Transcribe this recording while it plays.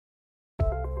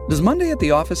Does Monday at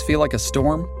the office feel like a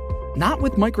storm? Not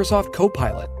with Microsoft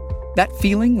Copilot. That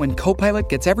feeling when Copilot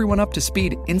gets everyone up to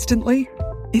speed instantly?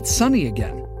 It's sunny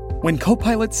again. When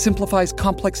Copilot simplifies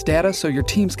complex data so your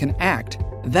teams can act,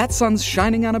 that sun's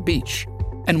shining on a beach.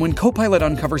 And when Copilot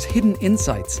uncovers hidden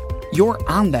insights, you're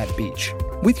on that beach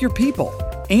with your people,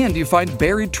 and you find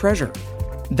buried treasure.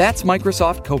 That's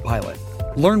Microsoft Copilot.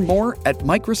 Learn more at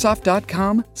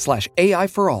Microsoft.com/AI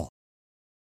for all.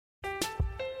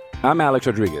 I'm Alex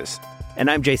Rodriguez. And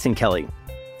I'm Jason Kelly.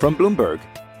 From Bloomberg,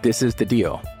 this is The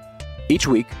Deal. Each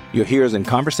week, you'll hear us in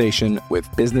conversation with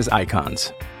business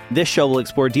icons. This show will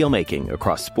explore deal-making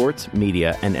across sports,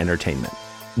 media, and entertainment.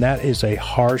 That is a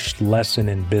harsh lesson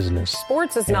in business.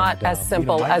 Sports is not as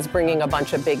simple as bringing a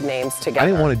bunch of big names together. I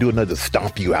didn't want to do another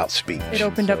stomp you out speech. It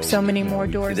opened up so many more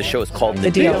doors. The show is called The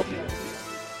Deal.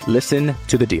 Listen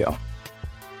to The Deal.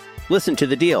 Listen to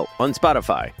The Deal on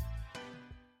Spotify.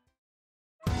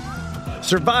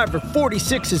 Survivor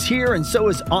 46 is here, and so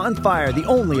is On Fire, the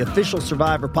only official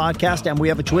Survivor podcast, and we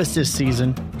have a twist this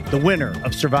season. The winner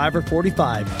of Survivor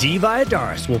 45, Dee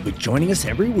Valladares, will be joining us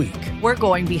every week. We're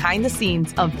going behind the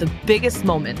scenes of the biggest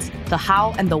moments, the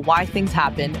how and the why things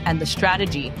happen, and the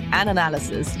strategy and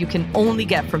analysis you can only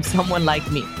get from someone like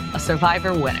me, a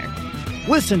Survivor winner.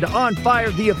 Listen to On Fire,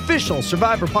 the official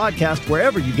Survivor podcast,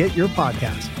 wherever you get your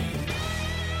podcasts.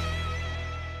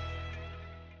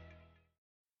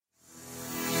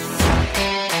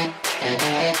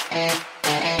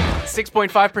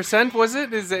 6.5%, was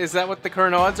it? Is that what the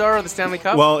current odds are of the Stanley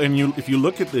Cup? Well, and if you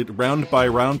look at the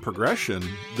round-by-round progression,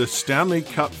 the Stanley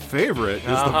Cup favorite is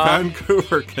the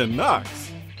Vancouver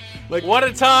Canucks. Like, what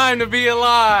a time to be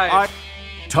alive!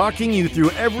 Talking you through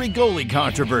every goalie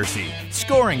controversy,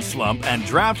 scoring slump, and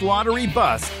draft lottery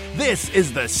bust, this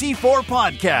is the C4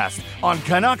 Podcast on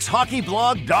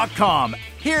CanucksHockeyBlog.com.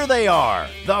 Here they are,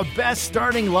 the best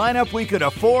starting lineup we could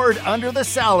afford under the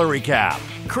salary cap.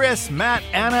 Chris, Matt,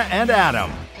 Anna, and Adam.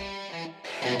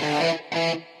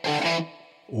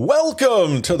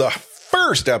 Welcome to the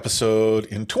first episode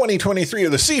in 2023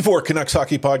 of the C4 Canucks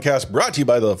Hockey Podcast, brought to you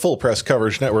by the Full Press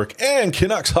Coverage Network and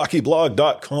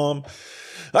CanucksHockeyBlog.com.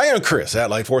 I am Chris at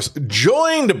Lightforce,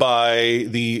 joined by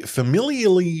the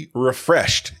familiarly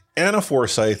refreshed Anna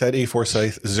Forsyth at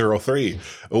aforsyth03.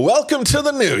 Welcome to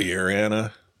the new year,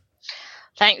 Anna.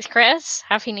 Thanks, Chris.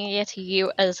 Happy New Year to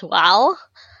you as well.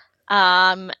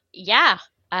 I've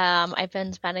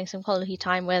been spending some quality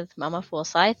time with Mama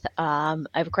Forsyth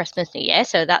over Christmas, New Year,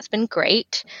 so that's been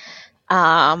great.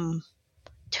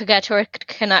 Took her to a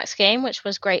Canucks game, which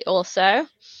was great also.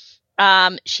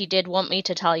 She did want me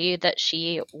to tell you that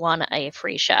she won a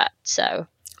free shirt, so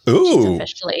she's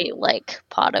officially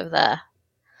part of the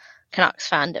Canucks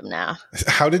fandom now.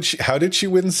 How did she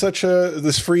win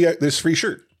this free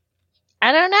shirt?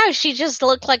 I don't know. She just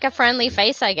looked like a friendly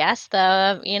face, I guess.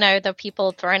 The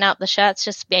people throwing out the shirts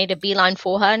just made a beeline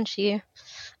for her, and she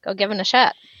got given a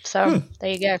shirt. So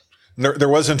there you go. There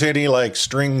wasn't any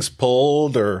strings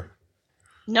pulled or.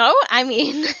 No, I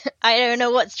mean, I don't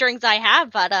know what strings I have,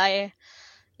 but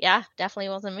definitely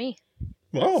wasn't me.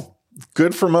 Well,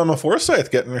 good for Mama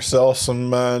Forsyth getting herself some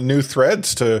new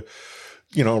threads to,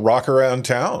 rock around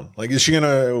town. Is she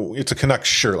it's a Canucks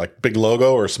shirt, big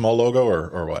logo or small logo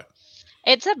or what?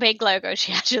 It's a big logo.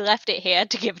 She actually left it here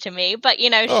to give to me, but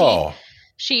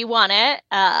she won it.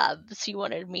 She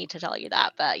wanted me to tell you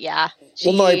that, but yeah.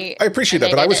 I appreciate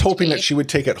that, but I was hoping that she would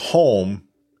take it home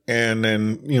and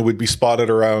then, would be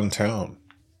spotted around town.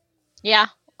 Yeah,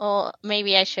 or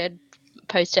maybe I should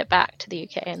post it back to the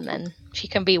UK and then she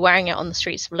can be wearing it on the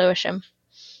streets of Lewisham.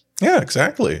 Yeah,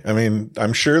 exactly. I mean,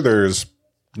 I'm sure there's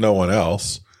no one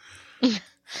else.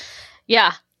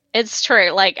 Yeah, it's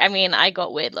true. I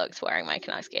got weird looks wearing my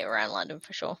Canucks gear around London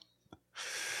for sure.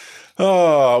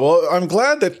 Oh, well, I'm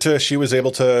glad that she was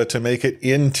able to make it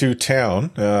into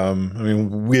town.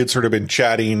 We had sort of been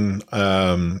chatting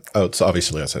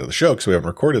obviously outside of the show because we haven't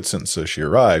recorded since she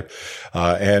arrived.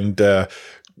 And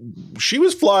she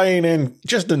was flying in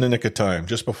just in the nick of time,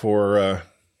 just before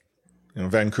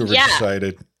Vancouver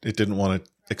decided it didn't want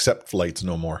to accept flights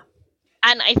no more.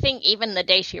 And I think even the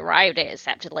day she arrived, it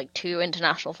accepted 2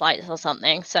 international flights or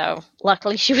something. So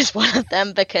luckily she was one of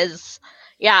them because...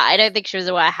 yeah, I don't think she was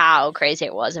aware how crazy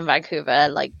it was in Vancouver,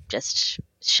 just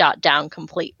shut down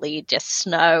completely, just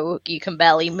snow, you can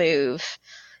barely move.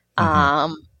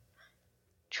 Mm-hmm.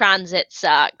 Transit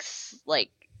sucks,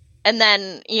 and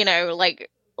then,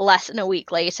 less than a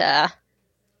week later,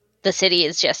 the city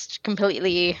is just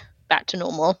completely back to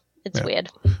normal. It's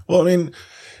weird. Well,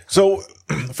 so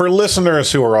for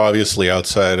listeners who are obviously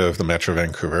outside of the Metro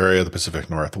Vancouver area, the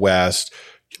Pacific Northwest,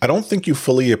 I don't think you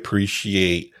fully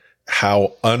appreciate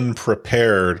how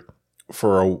unprepared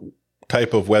for a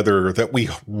type of weather that we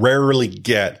rarely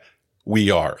get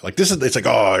we are. Like it's like,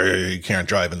 oh, you can't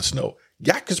drive in the snow.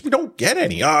 Yeah, because we don't get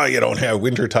any. You don't have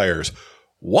winter tires.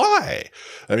 Why?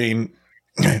 I mean,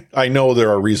 I know there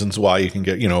are reasons why you can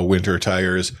get, winter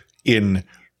tires in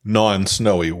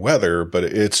non-snowy weather, but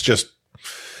it's just,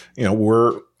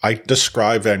 I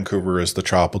describe Vancouver as the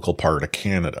tropical part of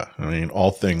Canada. I mean,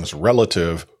 all things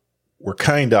relative, we're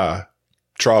kind of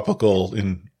tropical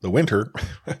in the winter.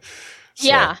 So.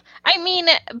 Yeah. I mean,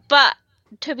 but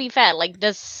to be fair, like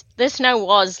this snow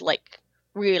was like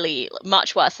really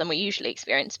much worse than we usually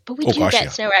experience, but we do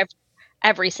get snow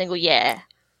every single year.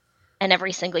 And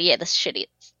every single year, the city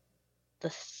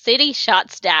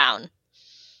shuts down.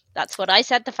 That's what I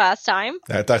said the first time.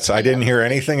 I didn't hear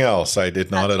anything else. I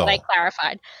did not at all. I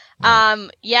clarified.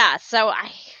 So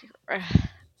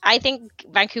I think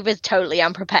Vancouver's totally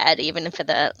unprepared, even for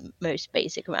the most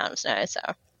basic amount of snow. So.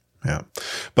 Yeah.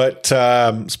 But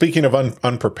speaking of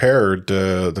unprepared,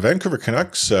 the Vancouver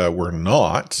Canucks were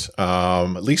not,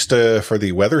 at least for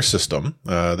the weather system.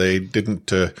 They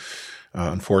didn't,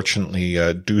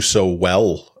 unfortunately, do so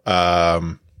well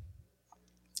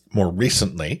more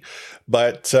recently.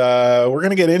 But we're going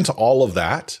to get into all of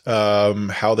that,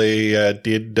 how they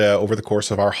did over the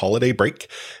course of our holiday break,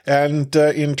 and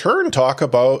in turn talk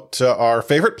about our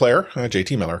favorite player,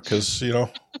 JT Miller, because,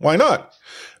 why not?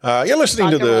 You're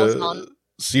listening to the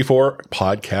C4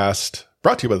 podcast,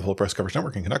 brought to you by the Full Press Coverage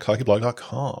Network and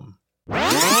CanucksHockeyBlog.com.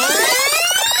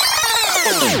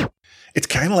 It's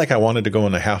kind of like I wanted to go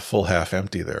in a half full, half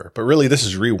empty there, but really this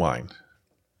is rewind.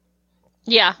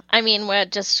 Yeah, I mean, we're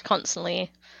just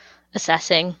constantly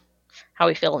assessing how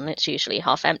we feel, and it's usually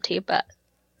half empty, but...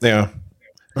 Yeah.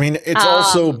 I mean, it's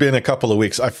also been a couple of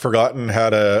weeks. I've forgotten how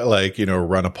to,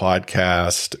 run a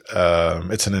podcast.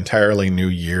 It's an entirely new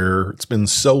year. It's been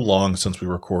so long since we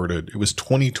recorded. It was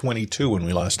 2022 when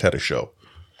we last had a show.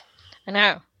 I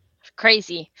know.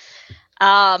 Crazy.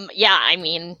 I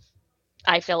mean,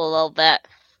 I feel a little bit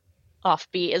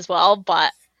offbeat as well,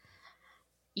 but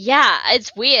yeah,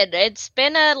 it's weird. It's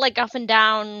been a, up and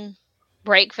down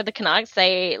break for the Canucks.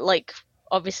 They,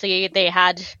 obviously they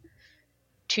had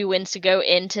 2 wins to go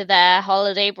into their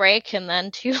holiday break and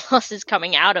then 2 losses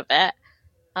coming out of it.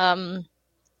 I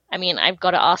mean, I've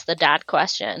got to ask the dad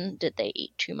question. Did they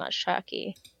eat too much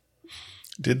turkey?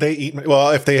 Did they eat?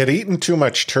 Well, if they had eaten too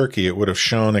much turkey, it would have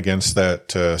shown against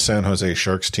that San Jose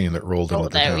Sharks team that rolled into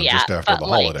town just after the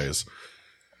holidays.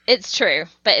 It's true,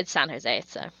 but it's San Jose,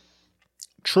 so.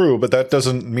 True, but that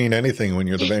doesn't mean anything when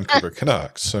you're the Vancouver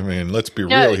Canucks. I mean, let's be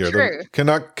real here. True.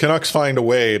 The Canucks find a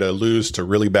way to lose to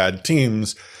really bad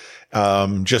teams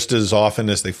just as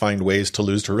often as they find ways to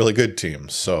lose to really good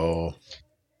teams. So,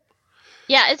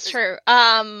 yeah, it's true.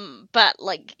 But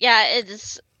it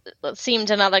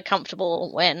seemed another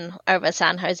comfortable win over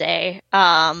San Jose.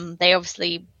 They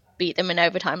obviously beat them in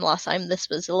overtime last time. This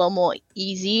was a little more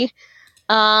easy.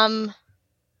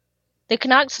 The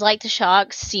Canucks, like the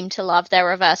Sharks, seem to love their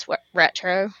reverse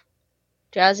retro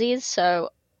jerseys. So,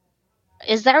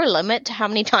 is there a limit to how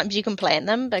many times you can play in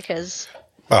them? Because,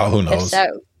 who knows? If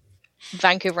so,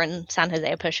 Vancouver and San Jose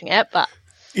are pushing it. But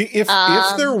if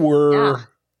there were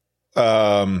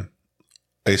a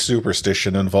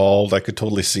superstition involved, I could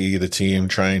totally see the team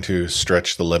trying to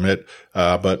stretch the limit.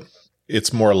 But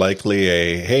it's more likely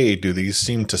hey, do these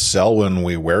seem to sell when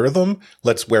we wear them?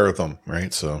 Let's wear them,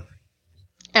 right? So.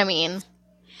 I mean,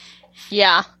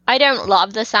 yeah, I don't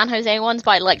love the San Jose ones,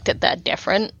 but I like that they're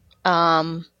different.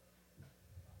 And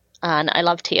I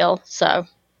love teal, so.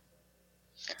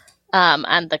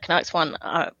 And the Canucks one,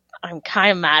 I'm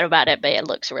kind of mad about it, but it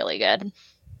looks really good.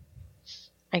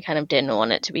 I kind of didn't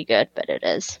want it to be good, but it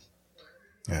is.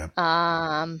 Yeah.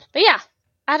 But yeah,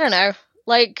 I don't know.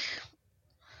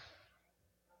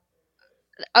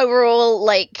 Overall,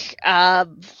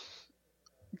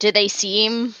 do they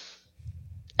seem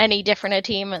any different a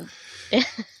team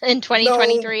in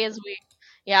 2023 as we,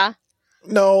 yeah?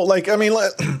 No,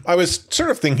 I was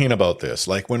sort of thinking about this.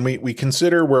 When we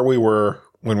consider where we were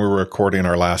when we were recording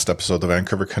our last episode, the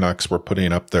Vancouver Canucks were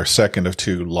putting up their second of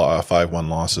 2 5-1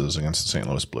 losses against the St.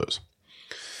 Louis Blues.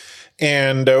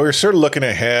 And we're sort of looking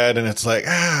ahead, and it's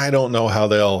I don't know how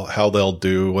they'll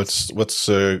do. What's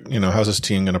how's this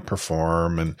team going to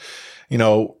perform? And,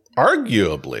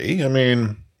 arguably, I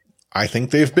mean, I think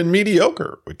they've been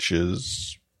mediocre, which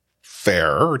is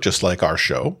fair, just like our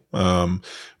show.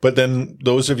 But then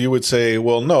those of you would say,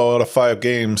 well, no, out of 5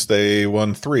 games, they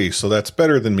won 3. So that's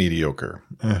better than mediocre.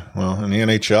 Well, in the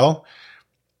NHL,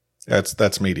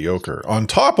 that's mediocre. On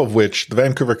top of which, the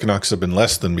Vancouver Canucks have been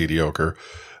less than mediocre.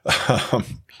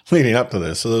 leading up to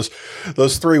this. So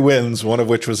those 3 wins, one of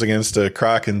which was against a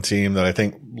Kraken team that I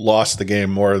think lost the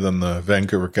game more than the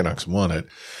Vancouver Canucks won it.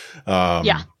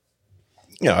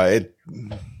 It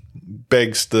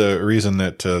begs the reason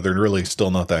that they're really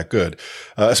still not that good,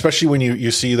 especially when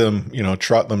you see them,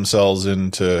 trot themselves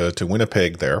into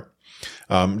Winnipeg there.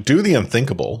 Do the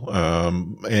unthinkable,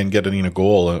 and get a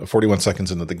goal 41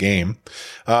 seconds into the game,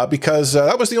 because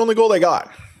that was the only goal they got.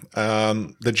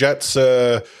 The Jets,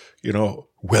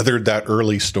 weathered that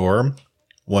early storm,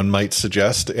 one might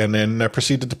suggest, and then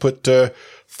proceeded to put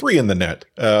 3 in the net,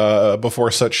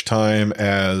 before such time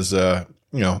as,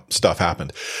 stuff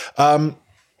happened.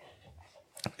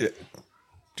 Do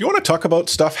you want to talk about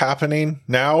stuff happening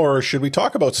now, or should we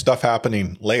talk about stuff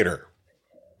happening later?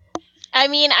 I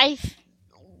mean, I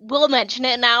will mention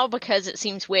it now because it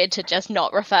seems weird to just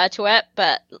not refer to it,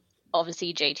 but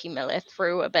obviously JT Miller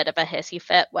threw a bit of a hissy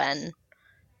fit when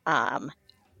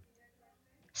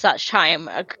such time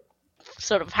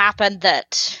sort of happened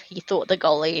that he thought the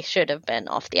goalie should have been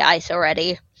off the ice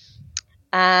already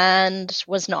and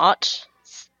was not.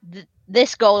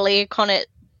 This goalie, Connor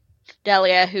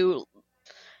Delia, who,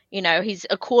 he's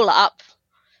a call-up,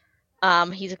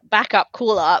 he's a backup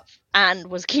call-up and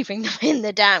was keeping them in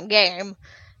the damn game,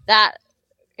 that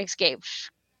escaped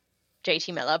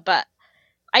JT Miller. But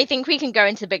I think we can go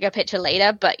into the bigger picture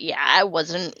later, but yeah, it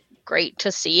wasn't great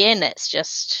to see, and it's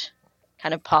just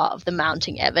kind of part of the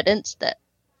mounting evidence that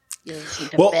doesn't seem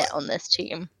to fit on this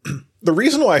team. The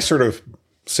reason why I sort of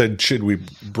said, should we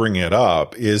bring it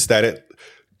up, is that it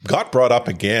got brought up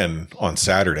again on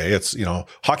Saturday. It's,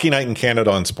 Hockey Night in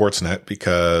Canada on Sportsnet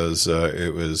because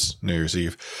it was New Year's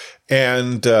Eve.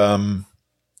 And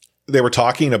they were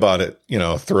talking about it,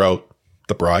 throughout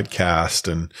the broadcast.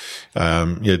 And I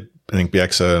think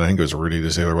Bieksa, and I think it was Rudy,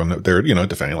 the other one, they're,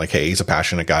 defending like, hey, he's a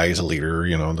passionate guy, he's a leader,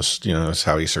 this is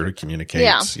how he sort of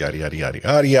communicates, yada, yada, yada,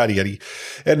 yada, yada, yada.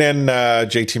 And then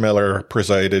JT Miller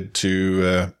proceeded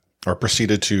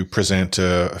to present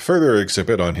a further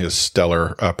exhibit on his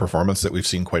stellar performance that we've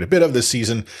seen quite a bit of this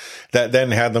season, that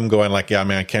then had them going like, yeah,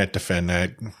 man, I can't defend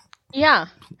that. Yeah.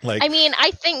 I mean,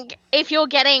 I think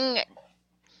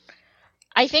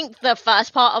I think the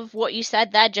first part of what you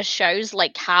said there just shows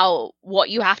like what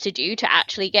you have to do to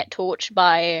actually get torched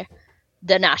by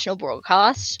the national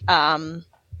broadcast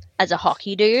as a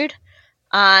hockey dude.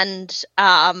 And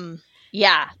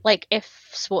like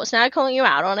if Sportsnet are calling you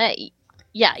out on it,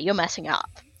 yeah, you're messing up.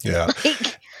 Yeah.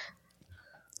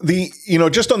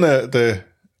 Just on the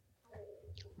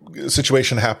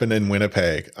situation happened in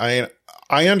Winnipeg, I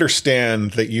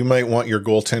understand that you might want your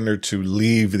goaltender to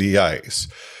leave the ice.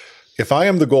 If I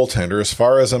am the goaltender, as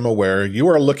far as I'm aware, you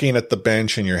are looking at the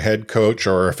bench and your head coach,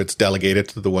 or if it's delegated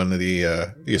to one of the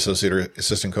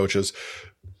assistant coaches,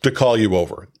 to call you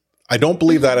over. I don't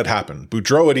believe that had happened.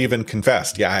 Boudreau had even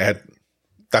confessed,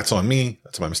 that's on me.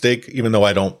 That's my mistake. Even though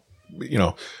I don't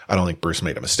think Bruce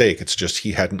made a mistake. It's just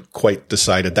he hadn't quite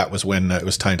decided that was when it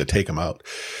was time to take him out.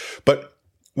 But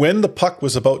when the puck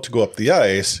was about to go up the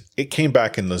ice, it came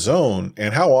back in the zone.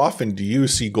 And how often do you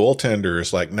see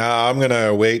goaltenders like, nah, I'm going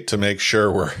to wait to make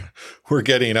sure we're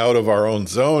getting out of our own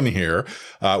zone here,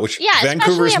 which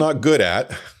Vancouver's not good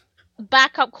at.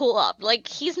 Backup call up. Like,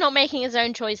 he's not making his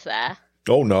own choice there.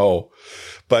 Oh, no.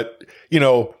 But,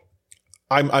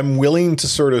 I'm willing to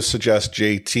sort of suggest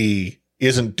JT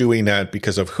isn't doing that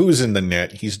because of who's in the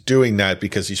net. He's doing that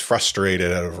because he's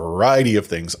frustrated at a variety of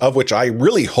things, of which I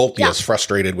really hope he is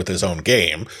frustrated with his own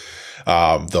game.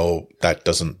 Though that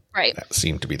doesn't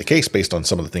seem to be the case based on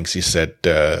some of the things he said,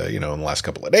 in the last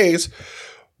couple of days.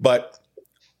 But,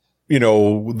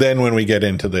 then when we get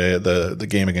into the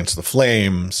game against the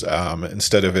Flames,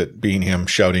 instead of it being him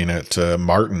shouting at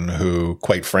Martin, who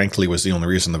quite frankly was the only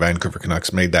reason the Vancouver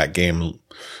Canucks made that game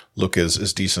look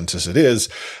as decent as it is,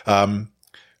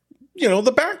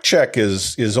 the back check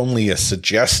is only a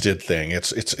suggested thing.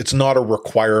 It's not a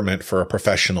requirement for a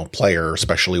professional player,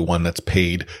 especially one that's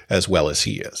paid as well as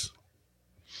he is.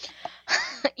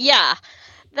 Yeah,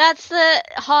 that's the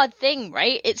hard thing,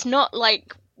 right? It's not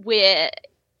like we're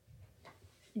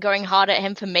going hard at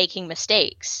him for making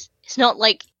mistakes. It's not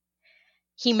like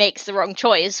he makes the wrong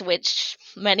choice, which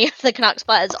many of the Canucks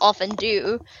players often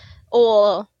do,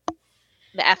 or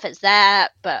the effort's there,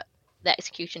 but the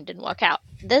execution didn't work out.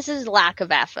 This is lack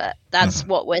of effort. That's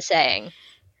what we're saying.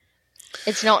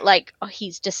 It's not like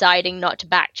he's deciding not to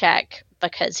back check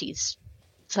because he's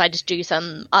decided to do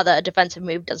some other defensive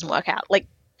move doesn't work out. Like,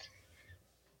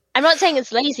 I'm not saying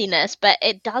it's laziness, but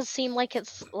it does seem like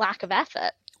it's lack of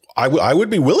effort. I would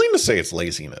be willing to say it's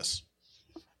laziness.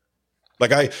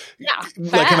 Like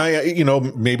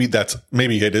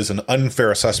maybe it is an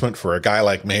unfair assessment for a guy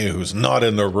like me who's not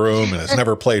in the room and has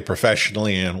never played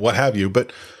professionally and what have you,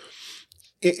 but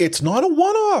it's not a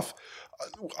one-off.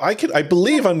 I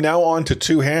believe I'm now on to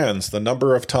two hands the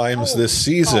number of times this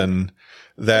season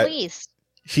that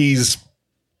he's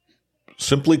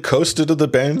simply coasted to the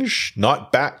bench,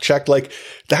 not back checked. Like,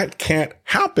 that can't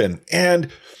happen.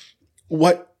 And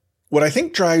what I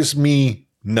think drives me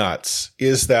nuts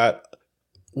is that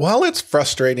while it's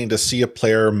frustrating to see a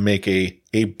player make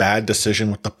a bad decision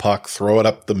with the puck, throw it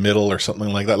up the middle or something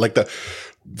like that, like the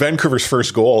Vancouver's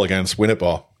first goal against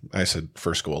Winnipeg. I said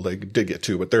first goal. They did get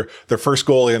two, but their first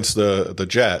goal against the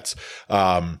Jets,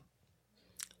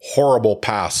 horrible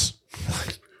pass.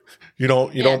 You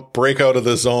don't break out of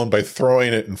the zone by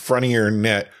throwing it in front of your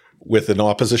net with an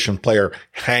opposition player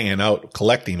hanging out,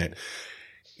 collecting it.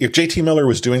 If JT Miller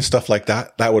was doing stuff like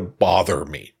that, that would bother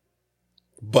me.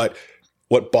 But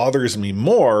what bothers me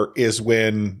more is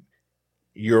when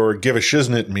your give a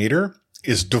shiznit meter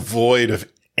is devoid of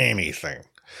anything.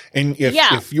 And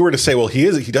if you were to say, well, he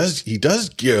does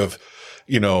give,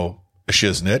 a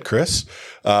shiznit, Chris.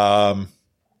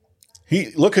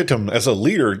 Look at him as a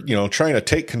leader, trying to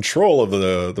take control of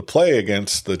the play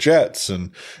against the Jets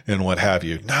and what have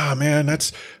you. Nah, man,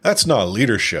 that's not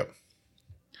leadership.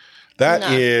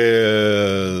 That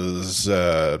is,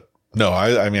 no,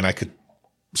 I could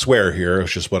swear here.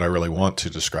 It's just what I really want to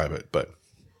describe it, but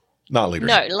not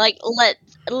leadership.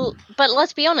 No, but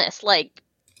let's be honest,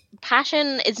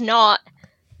 passion is not,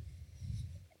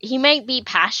 he may be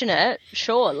passionate,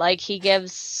 sure, he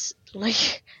gives,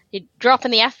 he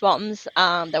dropping the F-bombs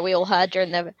that we all heard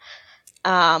during the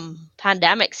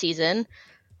pandemic season,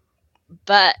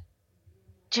 but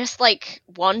just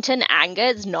wanton anger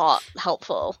is not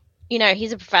helpful.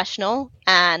 He's a professional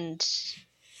and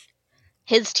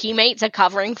his teammates are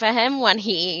covering for him when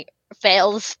he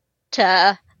fails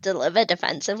to deliver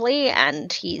defensively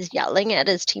and he's yelling at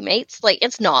his teammates.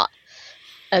 It's not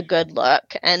a good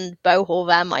look. And Bo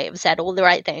Horvath might have said all the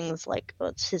right things,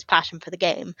 it's his passion for the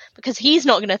game, because he's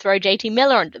not going to throw JT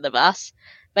Miller under the bus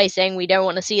by saying we don't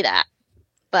want to see that.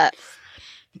 But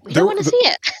we don't want to see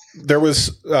it. There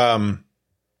was a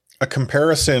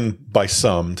comparison by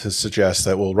some to suggest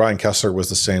that, well, Ryan Kesler was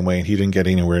the same way and he didn't get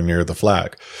anywhere near the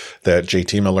flag that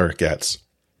JT Miller gets.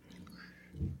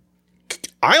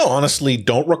 I honestly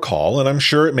don't recall, and I'm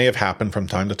sure it may have happened from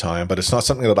time to time, but it's not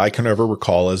something that I can ever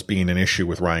recall as being an issue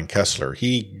with Ryan Kesler.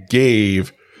 He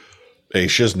gave a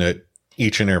shiznit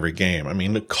each and every game. I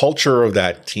mean, the culture of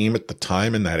that team at the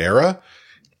time in that era,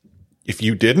 if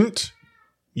you didn't,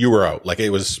 you were out.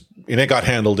 It got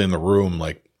handled in the room.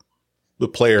 The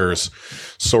players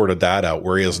sorted that out.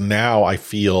 Whereas now I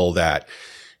feel that,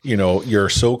 your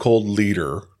so-called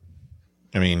leader,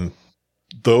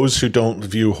 those who don't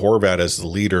view Horvath as the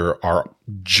leader are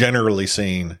generally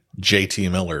saying JT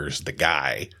Miller's the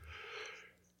guy.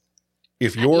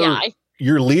 If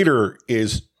your leader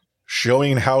is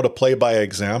showing how to play by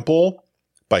example,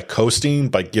 by coasting,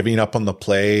 by giving up on the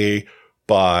play,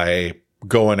 by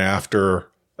going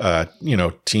after,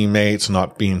 teammates,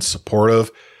 not being supportive,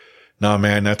 nah,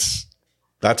 man, that's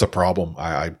a problem.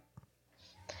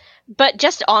 But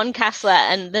just on Kesler,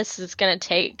 and this is going to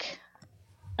take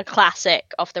a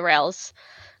classic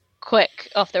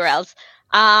quick off the rails.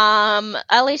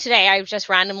 Earlier today, I was just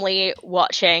randomly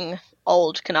watching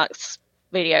old Canucks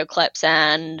video clips,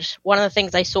 and one of the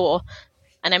things I saw,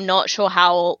 and I'm not sure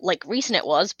how recent it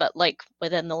was, but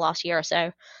within the last year or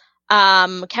so,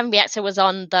 Kevin Bieksa was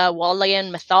on the Wally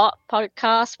and Methot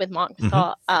podcast with Mark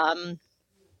Methot,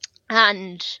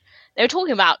 and they were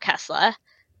talking about Kesler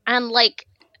and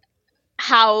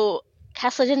how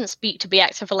Kesler didn't speak to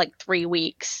Bieksa for 3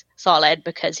 weeks solid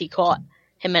because he caught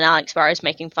him and Alex Burrows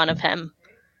making fun of him.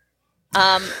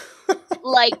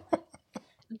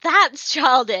 That's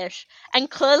childish. And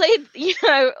clearly,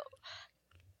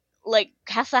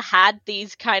 Kesler had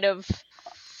these kind of,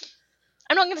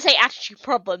 I'm not going to say attitude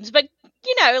problems, but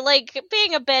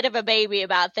being a bit of a baby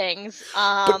about things.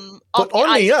 But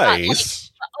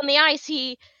on the ice,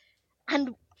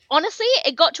 and honestly,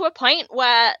 it got to a point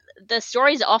where the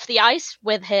stories off the ice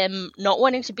with him not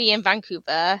wanting to be in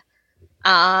Vancouver,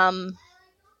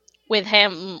 with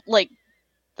him,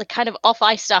 the kind of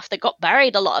off-ice stuff that got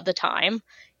buried a lot of the time,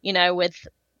 with,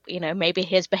 maybe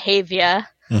his behavior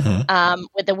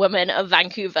with the women of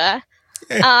Vancouver.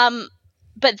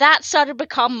 But that started to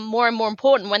become more and more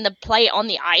important when the play on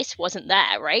the ice wasn't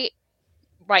there, right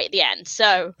at the end.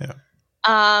 So,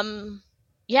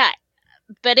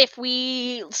 But if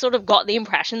we sort of got the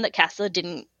impression that Kesler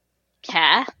didn't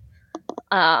care,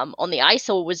 on the ice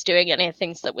or was doing any of the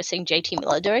things that we're seeing JT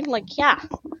Miller doing, like, yeah,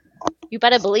 you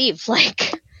better believe,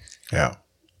 like, yeah,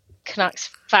 Canucks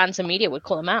fans and media would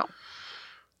call him out.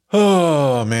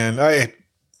 Oh man,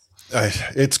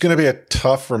 it's going to be a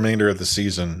tough remainder of the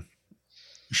season.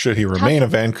 Should he remain a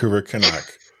Vancouver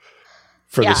Canuck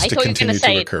for this to continue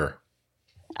to occur?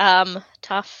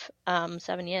 Tough.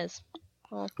 7 years.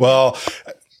 Well,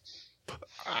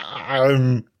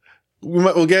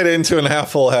 we'll get into an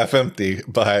half full, half empty,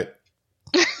 but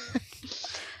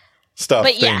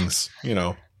things, you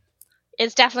know.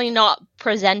 It's definitely not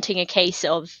presenting a case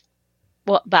of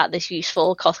what about this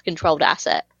useful, cost-controlled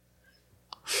asset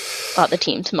that the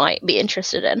teams might be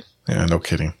interested in. Yeah, no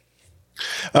kidding.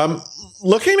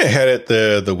 Looking ahead at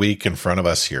the week in front of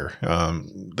us here,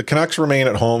 the Canucks remain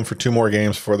at home for 2 more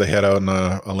games before they head out on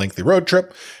a lengthy road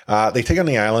trip. They take on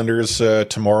the Islanders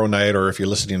tomorrow night, or if you're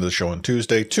listening to the show on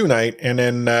Tuesday, tonight, and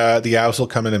then the Avs will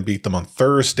come in and beat them on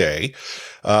Thursday.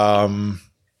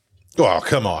 Oh,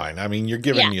 come on. I mean, you're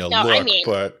giving me a look,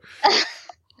 but...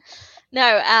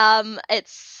 No,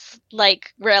 it's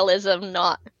like realism,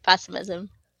 not pessimism.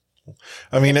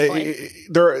 I mean,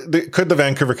 could the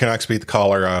Vancouver Canucks beat the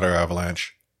Colorado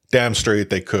Avalanche? Damn straight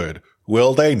they could.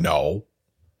 Will they? No.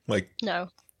 No,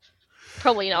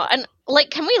 probably not. And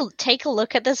can we take a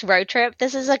look at this road trip?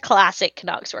 This is a classic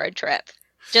Canucks road trip.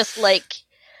 Just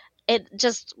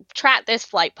track this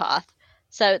flight path.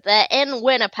 So they're in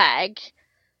Winnipeg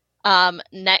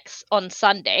next on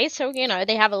Sunday. So,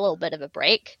 they have a little bit of a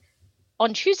break.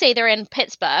 On Tuesday, they're in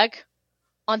Pittsburgh.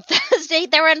 On Thursday,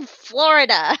 they're in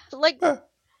Florida.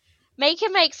 Make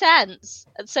it make sense.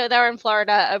 So they're in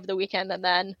Florida over the weekend, and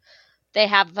then they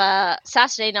have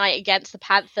Saturday night against the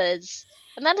Panthers,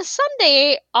 and then a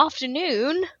Sunday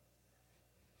afternoon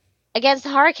against the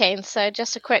Hurricanes. So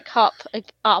just a quick hop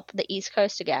up the East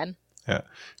Coast again. Yeah.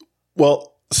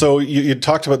 Well, so you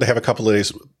talked about they have a couple of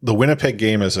days. The Winnipeg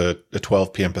game is a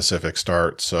 12 p.m. Pacific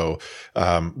start. So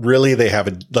really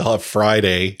they'll have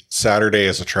Friday, Saturday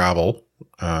as a travel.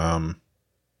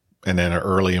 And then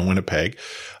early in Winnipeg.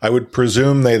 I would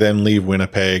presume they then leave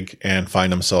Winnipeg and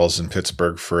find themselves in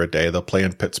Pittsburgh for a day. They'll play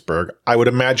in Pittsburgh. I would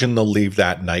imagine they'll leave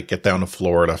that night, get down to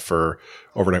Florida for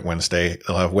overnight Wednesday.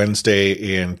 They'll have Wednesday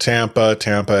in Tampa,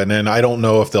 and then I don't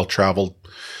know if they'll travel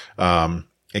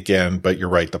again, but you're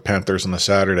right, the Panthers on the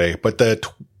Saturday. But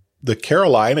the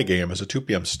Carolina game is a 2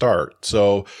 p.m. start.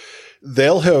 So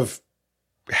they'll have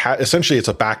essentially it's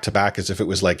a back-to-back as if it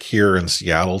was like here in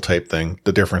Seattle type thing.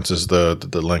 The difference is the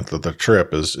length of the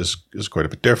trip is quite a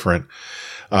bit different.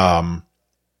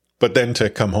 But then to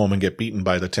come home and get beaten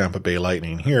by the Tampa Bay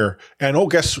Lightning here.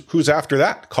 And guess who's after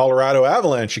that? Colorado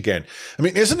Avalanche again. I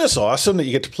mean, isn't this awesome that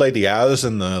you get to play the Avs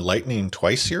and the Lightning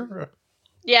twice here?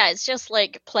 Yeah, it's just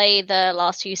play the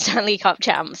last 2 Stanley Cup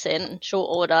champs in short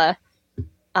order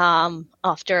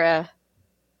after a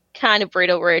kind of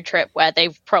brutal road trip where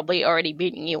they've probably already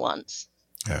beaten you once.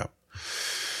 Yeah.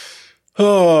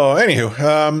 Oh,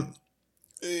 anywho,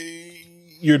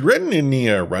 you'd written in the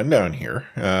rundown here.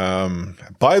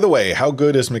 By the way, how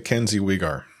good is Mackenzie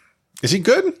Weegar? Is he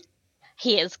good?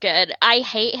 He is good. I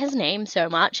hate his name so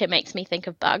much. It makes me think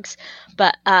of bugs.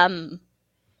 But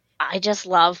I just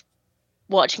love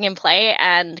watching him play.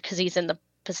 And because he's in the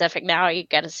Pacific now, you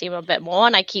get to see him a bit more.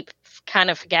 And I keep kind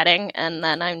of forgetting. And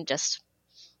then I'm just...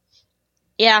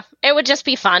 Yeah, it would just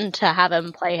be fun to have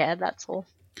him play here, that's all.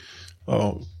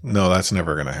 Oh, no, that's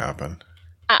never going to happen.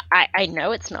 I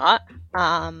know it's not.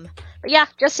 But yeah,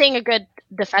 just seeing a good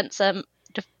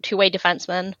two-way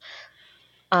defenseman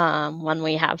when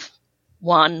we have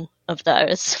one of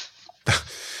those.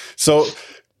 So,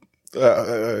 a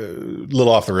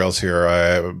little off the rails here.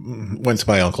 I went to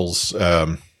my uncle's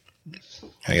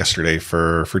yesterday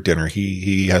for dinner.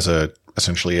 He has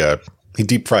he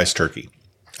deep fries turkey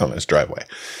on his driveway.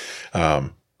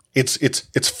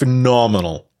 It's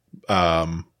phenomenal.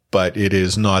 But it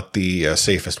is not the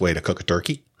safest way to cook a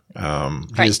turkey. He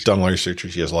has done a lot of research.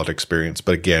 He has a lot of experience,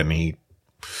 but again,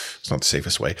 it's not the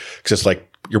safest way because it's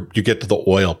like you get to the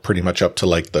oil pretty much up to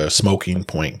like the smoking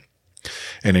point,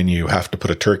 and then you have to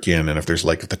put a turkey in. And if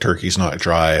the turkey's not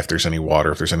dry, if there's any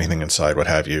water, if there's anything inside, what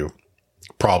have you,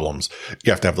 problems.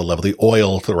 You have to have the level of the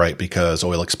oil to the right because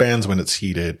oil expands when it's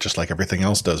heated, just like everything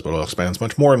else does. But oil expands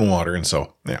much more than water, and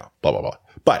so blah blah blah.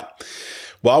 But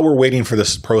while we're waiting for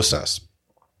this process,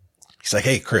 he's like,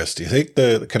 "Hey, Chris, do you think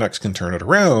the Canucks can turn it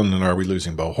around? And are we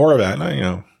losing Bo Horvat?" And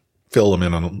I, fill him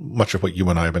in on much of what you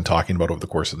and I have been talking about over the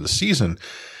course of the season.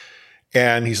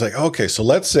 And he's like, "Okay, so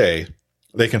let's say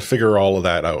they can figure all of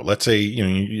that out. Let's say,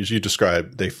 as you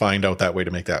described, they find out that way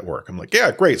to make that work." I'm like,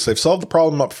 "Yeah, great. So they've solved the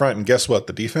problem up front. And guess what?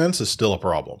 The defense is still a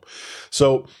problem."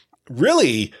 So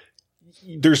really,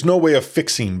 there's no way of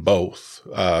fixing both.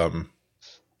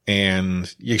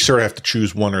 And you sort of have to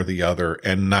choose one or the other,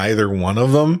 and neither one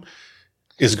of them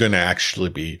is going to actually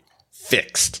be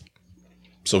fixed.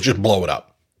 So just blow it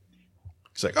up.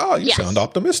 It's like, oh, you sound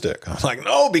optimistic. I'm like,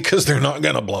 no, because they're not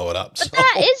going to blow it up. So. But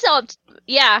that is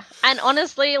yeah. And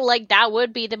honestly, like, that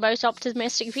would be the most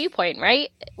optimistic viewpoint, right?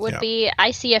 Would be,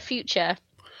 I see a future.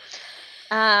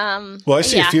 Well, I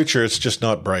see a future. It's just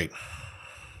not bright.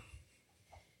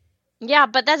 Yeah,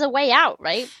 but there's a way out,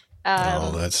 right?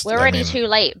 We're already too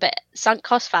late, but sunk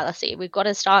cost fallacy. We've got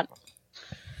to start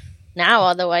now,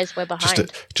 otherwise we're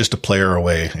behind. Just a player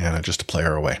away, Anna. Just a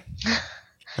player away.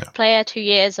 Player 2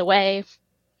 years away.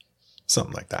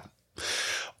 Something like that.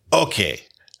 Okay,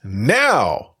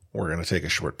 now we're going to take a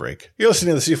short break. You're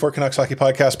listening to the C4 Canucks Hockey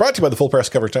Podcast, brought to you by the Full Press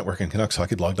Coverage Network and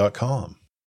CanucksHockeyBlog.com.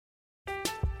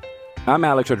 I'm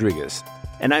Alex Rodriguez.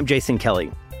 And I'm Jason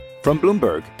Kelly. From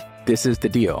Bloomberg, this is The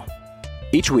Deal.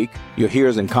 Each week, you'll hear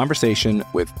us in conversation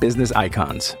with business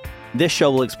icons. This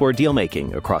show will explore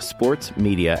deal-making across sports,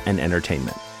 media, and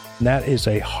entertainment. That is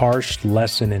a harsh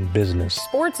lesson in business.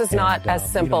 Sports is not as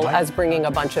simple as bringing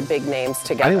a bunch of big names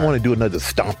together. I didn't want to do another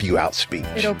stomp you out speech.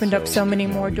 It opened up so many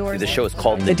more doors. The show is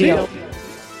called The Deal.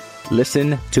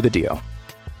 Listen to The Deal.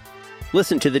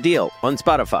 Listen to The Deal on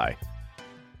Spotify.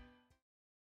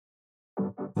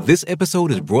 This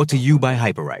episode is brought to you by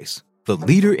Hyperice, the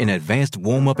leader in advanced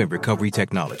warm-up and recovery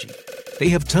technology. They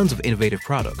have tons of innovative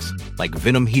products, like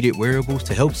Venom-heated wearables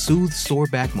to help soothe sore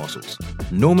back muscles,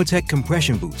 Normatec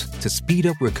compression boots to speed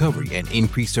up recovery and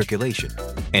increase circulation,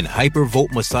 and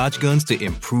Hypervolt massage guns to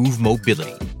improve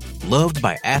mobility. Loved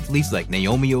by athletes like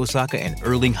Naomi Osaka and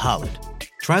Erling Haaland.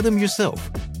 Try them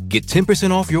yourself. Get 10%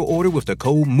 off your order with the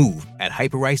code MOVE at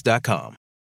Hyperice.com.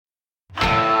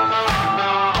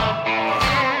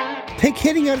 Take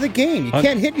hitting out of the game. You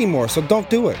can't hit anymore, so don't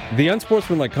do it. The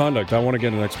unsportsmanlike conduct, I want to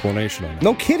get an explanation on it.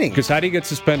 No kidding. Because how do you get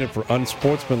suspended for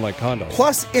unsportsmanlike conduct?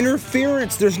 Plus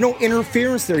interference. There's no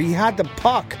interference there. He had the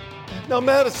puck. Now,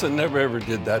 Madison never ever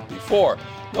did that before.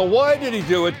 Now, why did he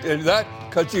do it? And that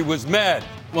because he was mad.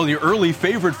 Well, your early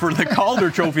favorite for the Calder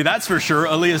Trophy, that's for sure.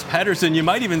 Elias Pettersson, you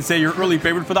might even say your early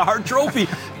favorite for the Hart Trophy.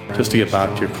 Just to get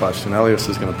back to your question, Elias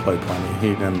is going to play plenty.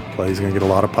 He didn't play. He's going to get a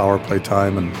lot of power play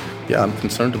time. And, yeah, I'm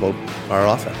concerned about our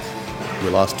offense. We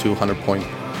lost 200-point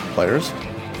players,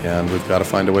 and we've got to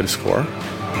find a way to score.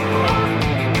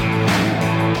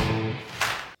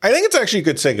 I think it's actually a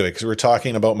good segue because we're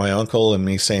talking about my uncle and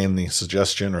me saying the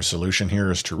suggestion or solution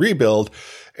here is to rebuild.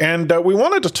 And we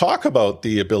wanted to talk about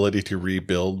the ability to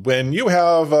rebuild when you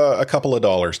have a couple of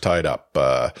dollars tied up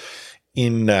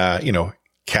in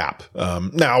cap.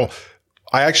 Now,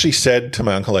 I actually said to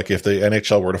my uncle, like, if the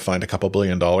NHL were to find a couple $1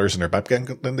 billion in their back end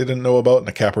that they didn't know about and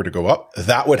the cap were to go up,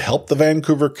 that would help the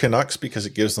Vancouver Canucks because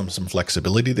it gives them some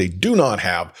flexibility they do not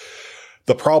have.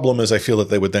 The problem is I feel that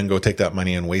they would then go take that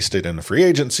money and waste it in the free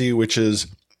agency, which is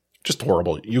just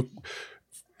horrible.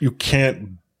 You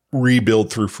can't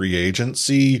rebuild through free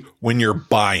agency when you're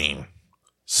buying.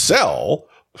 Sell,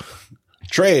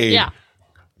 trade,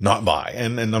 not buy.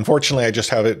 And unfortunately, I just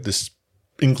have this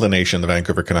inclination the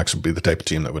Vancouver Canucks would be the type of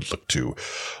team that would look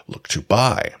to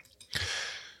buy.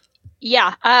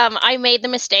 Yeah, I made the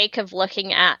mistake of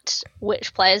looking at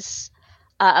which players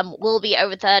will be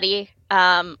over 30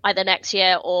 either next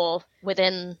year or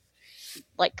within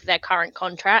like their current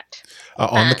contract.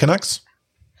 On the Canucks?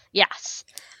 Yes.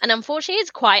 And unfortunately,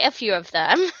 it's quite a few of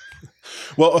them.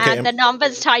 Well, okay. And the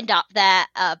numbers tied up there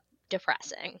are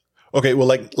depressing. Okay, well,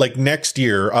 like next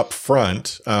year up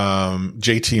front,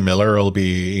 JT Miller will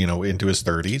be, into his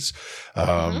 30s.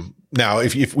 Now,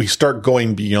 if we start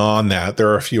going beyond that, there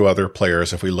are a few other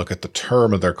players. If we look at the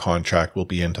term of their contract, will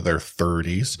be into their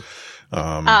 30s.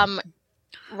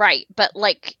 Right, but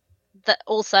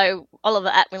also Oliver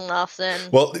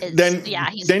Ekman-Larsson. Well, then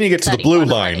you get to the blue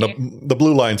line. The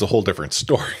blue line's a whole different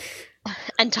story.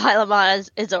 And Tyler Myers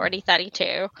is already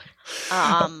 32.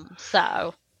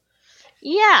 So,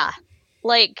 yeah,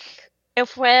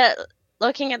 if we're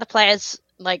looking at the players,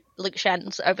 Luke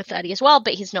Schen's over 30 as well,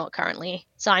 but he's not currently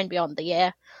signed beyond the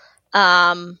year.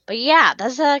 But yeah,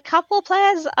 there's a couple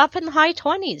players up in the high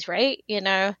 20s, right?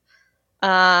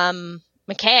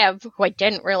 Mikheyev, who I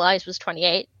didn't realize was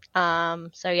 28.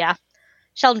 So yeah,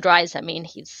 Sheldon Dries,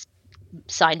 he's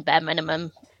signed bare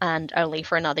minimum and only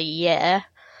for another year.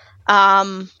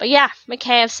 But yeah,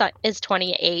 Mikheyev is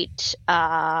 28.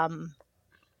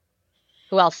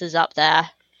 Who else is up there?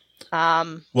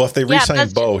 Well, if they re-sign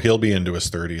Bo, he'll be into his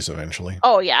 30s eventually.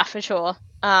 Oh yeah, for sure.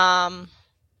 Yeah,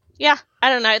 I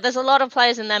don't know. There's a lot of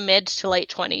players in their mid to late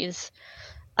 20s.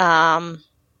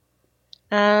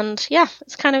 And yeah,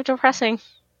 it's kind of depressing,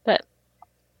 but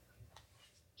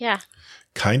Yeah.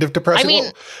 Kind of depressing. I mean,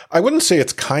 well, I wouldn't say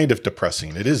it's kind of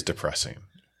depressing. It is depressing.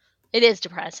 It is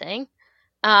depressing.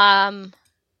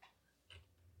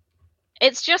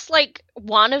 It's just like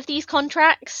one of these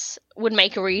contracts would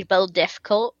make a rebuild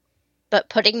difficult, but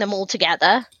putting them all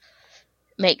together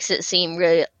makes it seem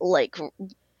really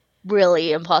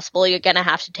impossible. You're going to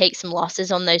have to take some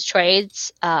losses on those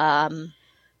trades, on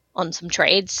some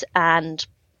trades, and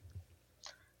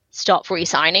stop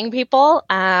re-signing people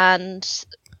and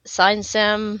sign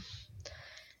some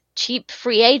cheap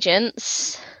free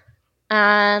agents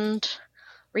and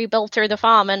rebuild through the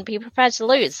farm and be prepared to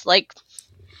lose. Like,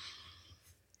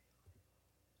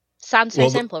 sounds so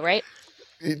simple, right?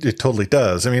 It totally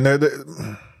does. I mean,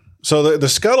 so the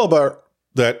scuttlebutt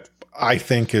that I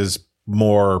think is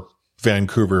more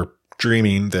Vancouver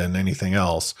dreaming than anything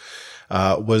else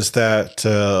was that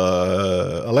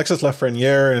Alexis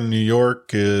Lafreniere in New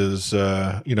York is,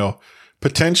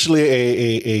 potentially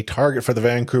a target for the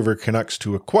Vancouver Canucks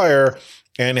to acquire.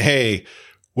 And hey,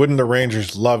 wouldn't the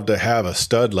Rangers love to have a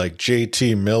stud like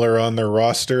JT Miller on their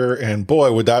roster? And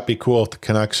boy, would that be cool if the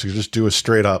Canucks could just do a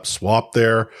straight up swap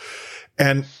there.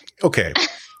 And okay.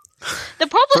 The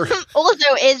problem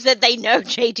also is that they know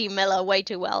JT Miller way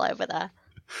too well over there.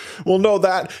 Well, no,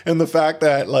 that and the fact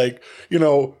that, like,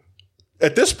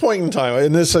 at this point in time,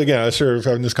 and this, again, I sort of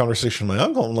having this conversation with my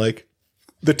uncle, I'm like,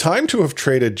 the time to have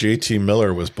traded JT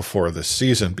Miller was before this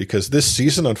season, because this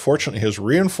season, unfortunately, has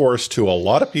reinforced to a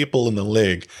lot of people in the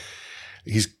league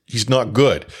he's not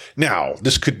good. Now,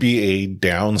 this could be a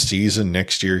down season.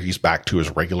 Next year, he's back to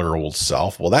his regular old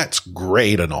self. Well, that's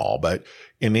great and all, but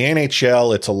in the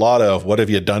NHL, it's a lot of what have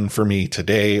you done for me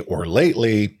today or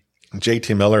lately.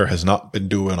 JT Miller has not been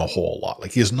doing a whole lot.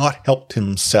 Like, he has not helped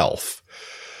himself.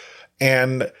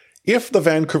 And if the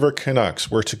Vancouver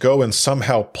Canucks were to go and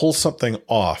somehow pull something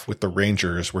off with the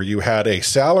Rangers, where you had a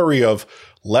salary of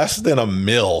less than $1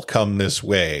 million come this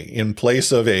way in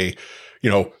place of a,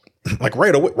 like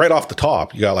right off the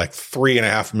top, you got like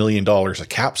 $3.5 million of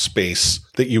cap space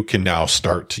that you can now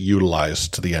start to utilize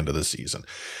to the end of the season.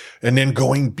 And then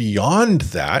going beyond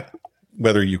that,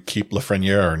 whether you keep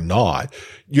Lafreniere or not,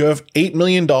 you have $8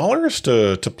 million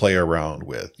to play around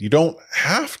with. You don't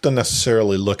have to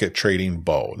necessarily look at trading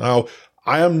Bo. Now,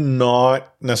 I am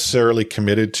not necessarily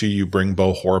committed to you bring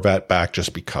Bo Horvat back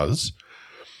just because.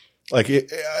 Like,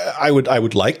 I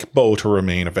would like Bo to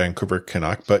remain a Vancouver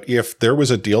Canuck, but if there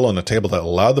was a deal on the table that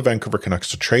allowed the Vancouver Canucks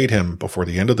to trade him before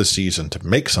the end of the season to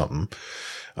make something,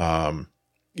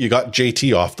 you got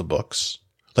JT off the books.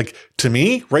 Like, to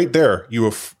me, right there, you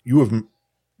have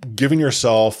given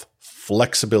yourself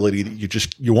flexibility that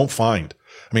you won't find.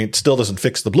 I mean, it still doesn't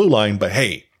fix the blue line, but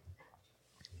hey.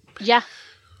 Yeah.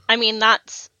 I mean,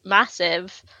 that's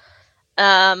massive.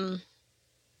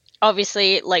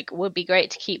 Obviously, like, would be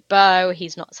great to keep Bo.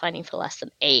 He's not signing for less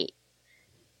than 8.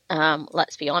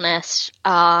 Let's be honest.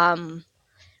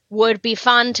 Would be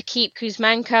fun to keep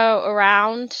Kuzmenko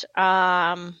around.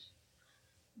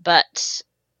 But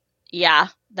yeah,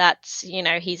 that's,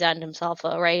 he's earned himself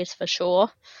a raise for sure.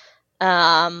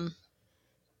 I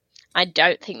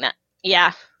don't think that,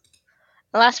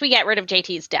 unless we get rid of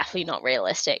JT, it's definitely not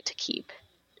realistic to keep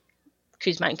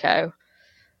Kuzmenko.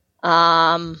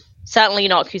 Certainly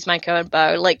not Kuzmenko and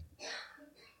Bo. Like,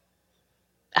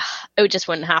 it just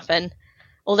wouldn't happen.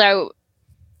 Although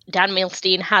Dan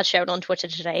Milstein has shown on Twitter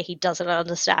today he doesn't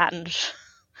understand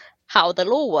how the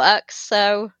law works.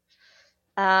 So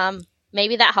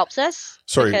maybe that helps us.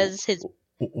 Sorry, because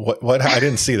what? I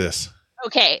didn't see this.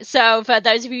 Okay, so for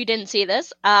those of you who didn't see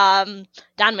this, Dan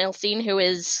Milstein, who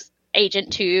is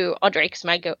agent to Andrei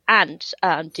Kuzmenko and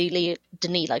Danila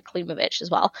Klimovich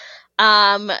as well,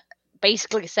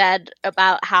 basically said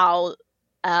about how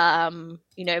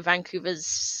Vancouver's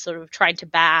sort of trying to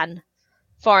ban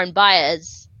foreign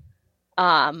buyers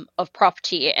of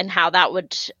property, and how that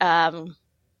would,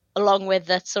 along with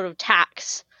the sort of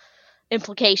tax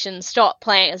implications, stop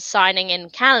players signing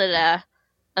in Canada.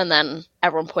 And then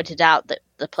everyone pointed out that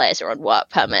the players are on work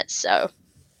permits, so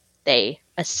they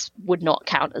would not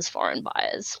count as foreign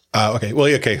buyers. Okay. Well,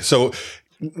 okay. So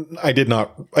I did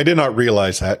not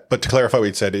realize that. But to clarify what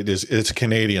you said, it's a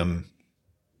Canadian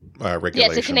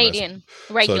regulation. Yeah, it's a Canadian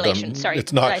regulation. Sorry,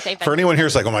 it's not. Did I say for anyone here,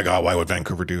 it's like, oh my god, why would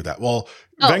Vancouver do that? Well,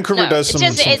 Vancouver does some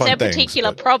fun things. It's a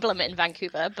particular problem in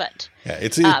Vancouver, but yeah,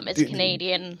 it's a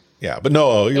Canadian. Yeah, but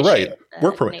no, you're right.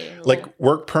 Work permit,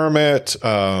 work permit,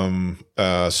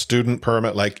 student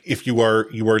permit. Like, if you are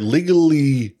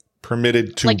legally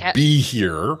permitted to be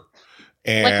here,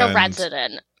 and like a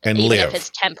resident, and even live. if it's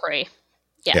temporary.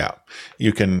 Yeah.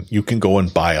 You can go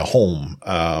and buy a home.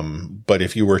 But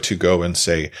if you were to go and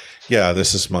say, yeah,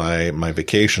 this is my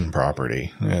vacation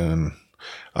property and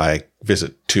I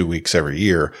visit 2 weeks every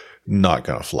year, not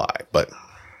going to fly. But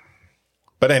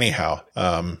anyhow,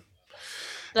 I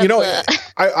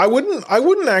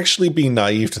wouldn't actually be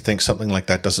naive to think something like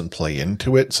that doesn't play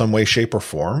into it some way, shape, or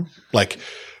form. Like,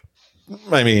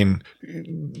 I mean,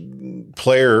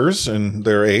 players and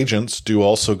their agents do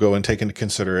also go and take into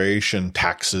consideration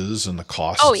taxes and the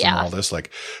costs and all this. Like,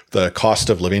 the cost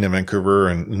of living in Vancouver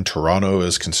and in Toronto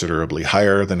is considerably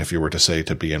higher than if you were to say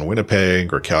to be in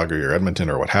Winnipeg or Calgary or Edmonton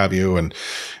or what have you. And,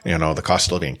 the cost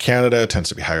of living in Canada tends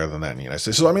to be higher than that in the United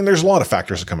States. So, I mean, there's a lot of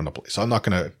factors that come into play. So I'm not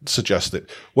going to suggest that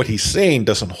what he's saying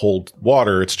doesn't hold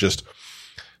water. It's just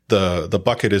the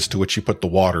bucket as to which you put the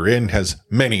water in has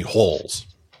many holes.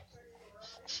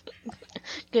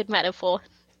 Good metaphor.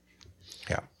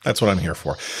 Yeah, that's what I'm here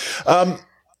for.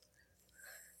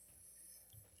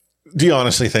 Do you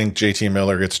honestly think JT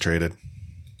Miller gets traded?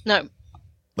 No.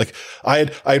 Like, I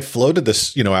had floated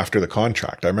this, after the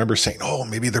contract. I remember saying, oh,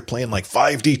 maybe they're playing like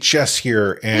 5D chess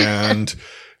here, and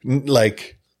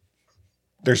like,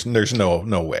 there's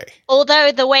no way.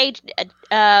 Although the way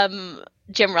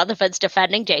Jim Rutherford's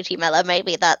defending JT Miller,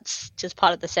 maybe that's just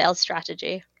part of the sales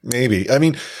strategy. Maybe. I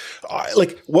mean,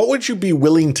 what would you be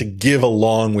willing to give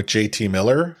along with JT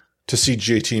Miller to see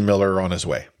JT Miller on his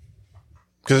way?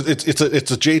 Because it's a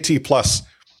JT plus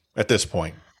at this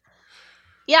point.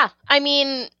 Yeah, I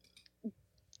mean,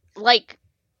 like,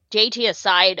 JT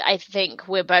aside, I think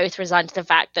we're both resigned to the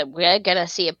fact that we're gonna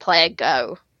see a player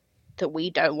go that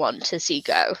we don't want to see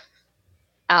go.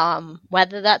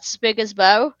 Whether that's as big as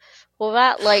Bo or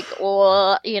that,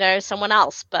 or someone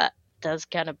else, but there's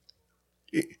gonna.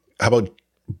 How about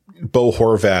Bo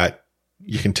Horvat?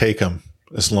 You can take him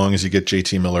as long as you get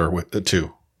JT Miller with a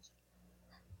 2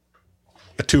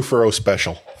 for 0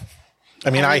 special. I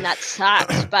mean, that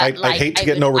sucks, but I hate to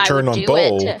get no return on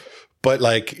Bo, but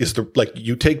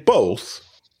you take both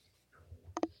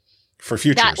for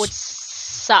futures. That would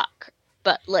suck,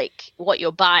 but what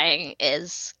you're buying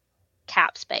is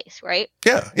cap space, right?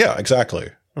 Yeah, exactly.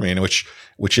 I mean, which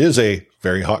is a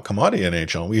very hot commodity in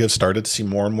NHL. We have started to see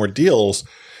more and more deals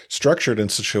structured in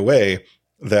such a way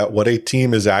that what a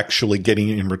team is actually getting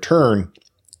in return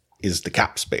is the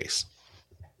cap space.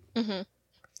 Mm-hmm.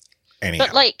 Anyhow.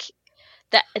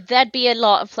 But there'd be a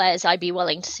lot of players I'd be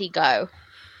willing to see go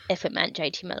if it meant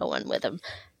JT Miller went with them.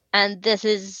 And this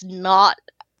is not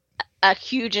a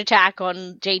huge attack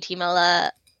on JT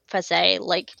Miller per se.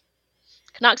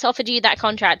 Canucks offered you that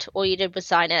contract, all you did was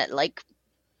sign it.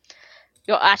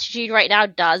 Your attitude right now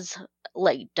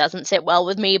doesn't sit well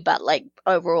with me, but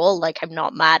overall, I'm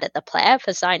not mad at the player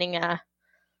for signing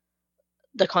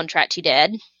the contract he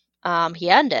did.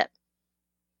 He earned it.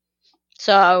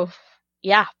 So,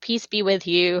 yeah, peace be with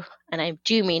you, and I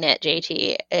do mean it,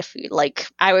 JT. If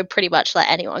I would pretty much let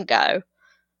anyone go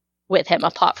with him,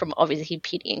 apart from obviously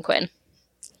Petey and Quinn.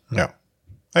 No,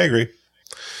 I agree.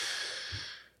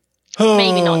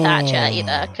 Maybe not Thatcher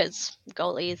either, because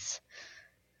goalies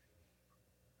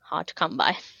hard to come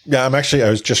by. Yeah, I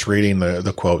was just reading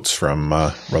the quotes from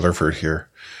Rutherford here.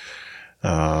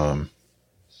 I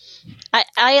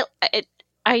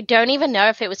don't even know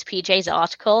if it was PJ's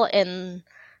article in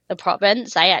the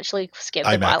Province. I actually skipped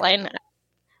the byline.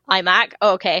 iMac?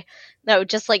 Oh, okay. No,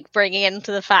 just bringing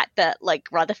into the fact that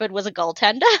Rutherford was a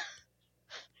goaltender.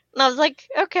 And I was like,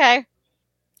 okay.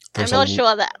 I'm not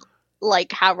sure that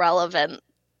how relevant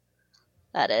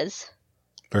that is.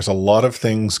 There's a lot of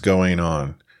things going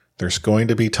on. There's going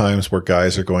to be times where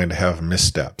guys are going to have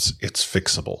missteps. It's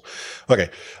fixable. Okay.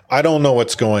 I don't know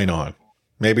what's going on.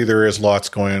 Maybe there is lots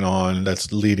going on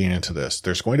that's leading into this.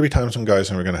 There's going to be times when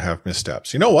guys are going to have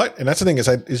missteps. You know what? And that's the thing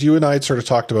is you and I had sort of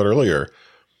talked about earlier.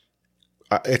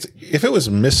 If it was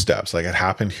missteps, it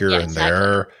happened here and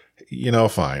there,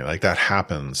 fine. That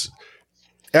happens.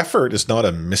 Effort is not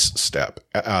a misstep.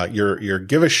 Your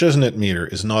give a shiznit meter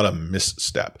is not a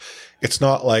misstep. It's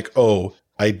not oh,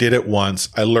 I did it once.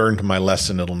 I learned my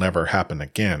lesson. It'll never happen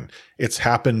again. It's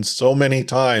happened so many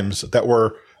times that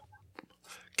we're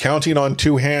counting on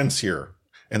 2 hands here.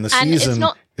 And the season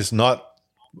is not,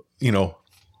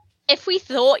 If we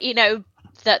thought,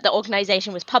 that the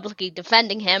organization was publicly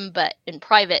defending him, but in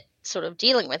private sort of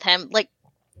dealing with him,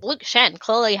 Luke Schenn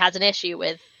clearly has an issue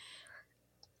with.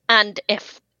 And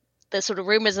if the sort of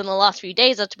rumors in the last few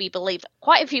days are to be believed,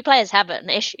 quite a few players have an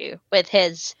issue with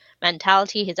his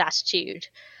mentality, his attitude.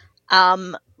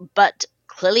 But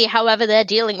clearly, however they're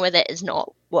dealing with it is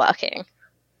not working.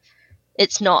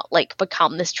 It's not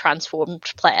become this transformed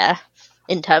player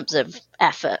in terms of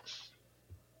effort.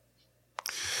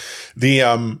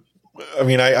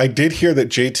 I did hear that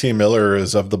JT Miller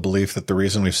is of the belief that the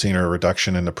reason we've seen a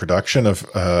reduction in the production of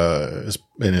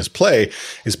in his play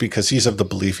is because he's of the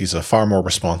belief he's a far more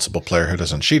responsible player who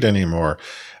doesn't cheat anymore.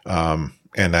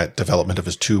 And that development of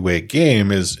his two-way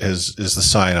game is the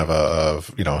sign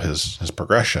of his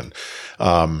progression.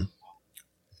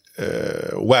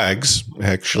 Wags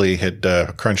actually had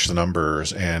crunched the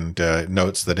numbers and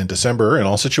notes that in December, in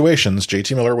all situations,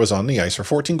 JT Miller was on the ice for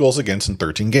 14 goals against in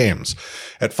 13 games.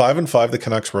 At 5-5, the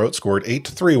Canucks were outscored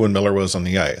 8-3 when Miller was on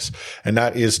the ice. And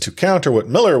that is to counter what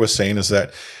Miller was saying is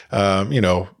that,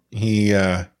 he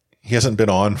hasn't been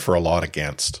on for a lot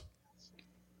against.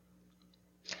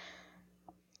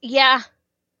 Yeah.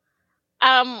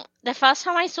 The first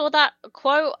time I saw that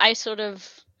quote, I sort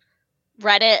of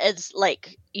read it as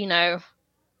like,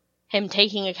 him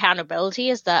taking accountability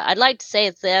is that I'd like to say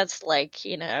it's this,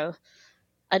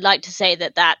 I'd like to say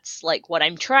that that's like what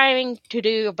I'm trying to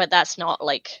do, but that's not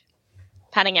like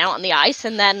panning out on the ice.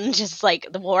 And then just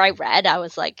like the more I read, I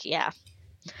was like, yeah,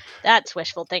 that's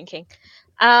wishful thinking.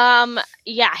 His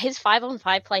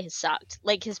 5-on-5 play has sucked.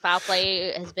 Like his power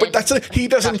play has been. But he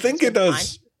doesn't think it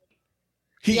does.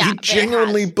 He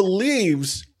genuinely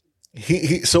believes.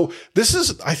 So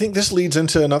I think this leads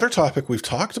into another topic we've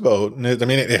talked about. And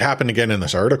it happened again in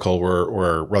this article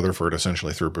where Rutherford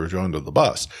essentially threw Bourgeois under the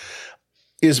bus.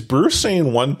 Is Bruce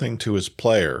saying one thing to his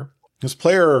player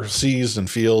sees and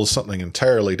feels something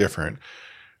entirely different.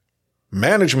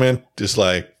 Management is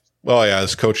like, oh yeah,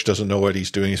 this coach doesn't know what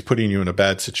he's doing. He's putting you in a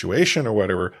bad situation or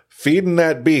whatever. Feeding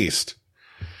that beast.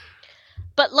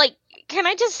 But can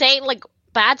I just say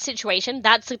bad situation?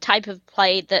 That's the type of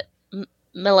play that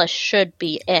Miller should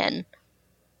be in.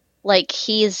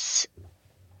 He's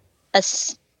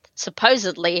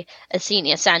supposedly a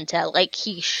senior center.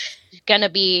 He's gonna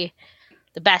be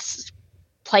the best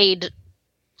played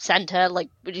center.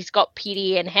 He's got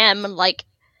PD in him, and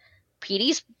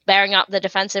PD's bearing up the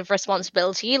defensive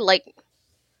responsibility.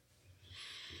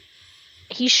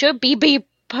 He should be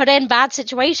put in bad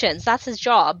situations. That's his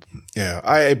job. Yeah,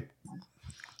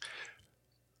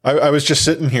 I was just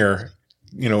sitting here,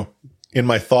 in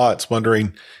my thoughts,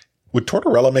 wondering, would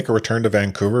Tortorella make a return to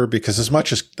Vancouver? Because as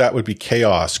much as that would be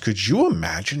chaos, could you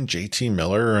imagine JT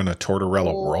Miller in a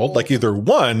Tortorella world? Either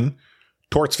one,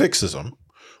 Torts fixes him,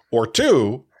 or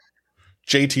two,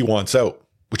 JT wants out,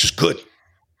 which is good.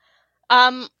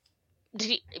 Did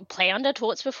he play under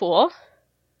Torts before?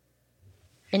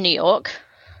 In New York?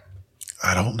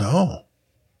 I don't know.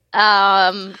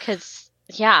 Because,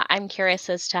 I'm curious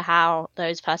as to how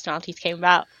those personalities came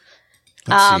about.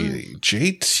 Let's see.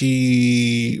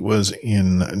 JT was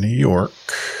in New York.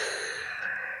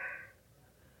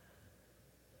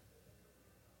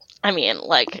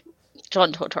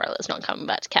 John Tortorella is not coming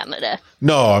back to Canada.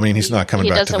 No, he's not coming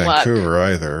back to Vancouver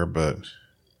either, but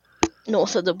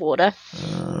north of the border.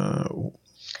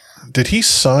 Did he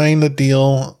sign the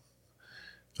deal?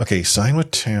 Okay, he signed with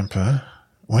Tampa.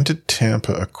 When did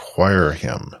Tampa acquire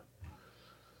him?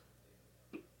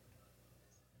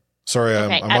 Sorry,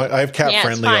 okay, I have Cap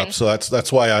Friendly up, so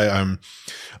that's why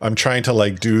I'm trying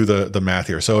to do the math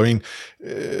here. So he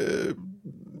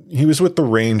was with the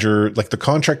Rangers. The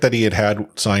contract that he had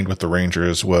signed with the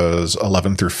Rangers was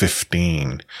 11 through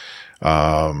 15,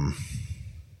 and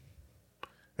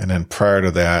then prior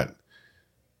to that,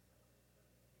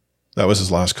 that was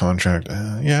his last contract.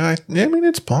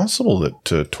 It's possible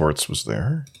that Torts was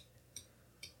there.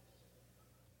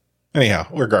 Anyhow,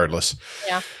 regardless,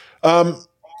 yeah.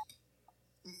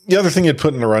 The other thing you'd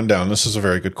put in the rundown, this is a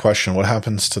very good question. What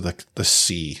happens to the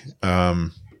C?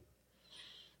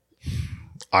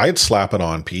 I'd slap it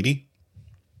on Petey.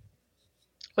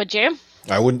 Would you?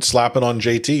 I wouldn't slap it on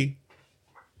JT.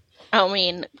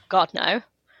 God, no.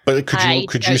 But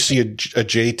could you see a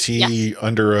JT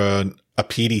under a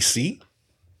PDC?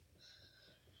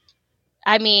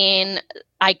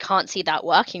 I can't see that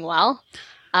working well.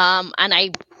 And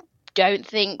I don't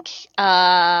think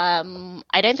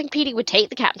Petey would take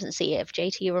the captaincy if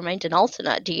JT remained an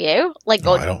alternate. Do you?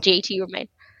 JT remained,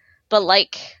 but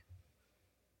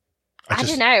I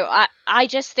don't know. I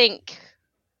just think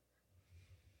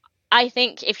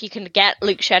if you can get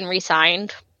Luke Schenn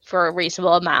re-signed for a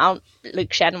reasonable amount, Luke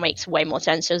Schenn makes way more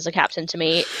sense as a captain to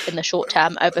me in the short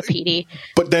term over PD.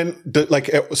 But then,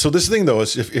 so this thing though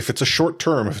is if it's a short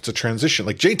term, if it's a transition,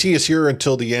 JT is here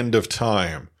until the end of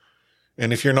time.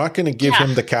 And if you're not going to give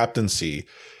him the captaincy.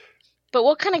 But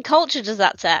what kind of culture does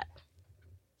that set?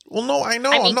 Well, no, I know.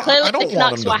 I don't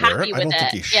want him to wear it. I don't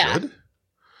think he should.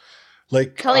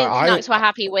 Clearly the Canucks were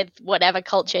happy with whatever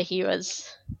culture he was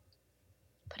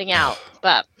putting out.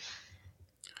 But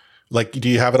do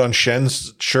you have it on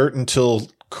Schen's shirt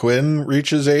until Quinn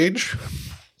reaches age.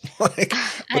 Like,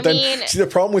 but see, the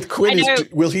problem with Quinn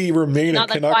is, will he remain a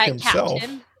Canuck himself?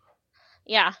 Captain.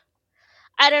 Yeah.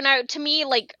 I don't know. To me,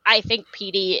 like, I think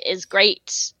PD is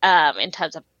great in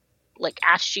terms of, like,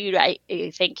 attitude. I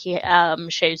think he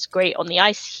shows great on the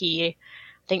ice. I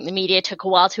think the media took a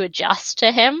while to adjust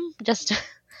to him, just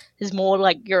his more,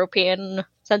 like, European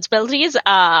sensibilities.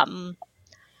 But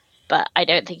I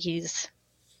don't think he's,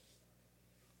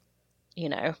 I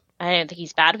don't think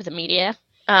he's bad with the media.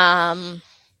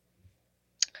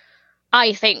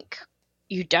 I think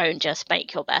you don't just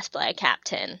make your best player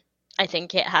captain. I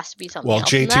think it has to be something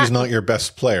else. Well, JT's not your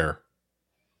best player.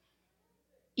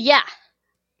 Yeah.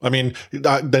 I mean,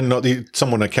 then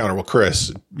someone to counter. Well,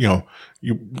 Chris,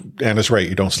 Anna's right.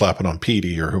 You don't slap it on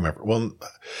PD or whomever. Well,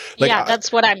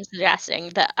 that's what I'm suggesting.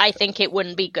 That I think it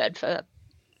wouldn't be good for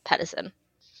Pettersson.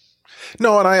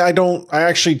 No, and I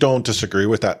actually don't disagree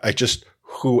with that.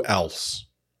 Who else?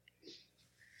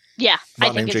 Yeah,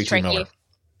 not I think named it's JT tricky. Miller.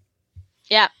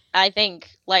 Yeah, I think,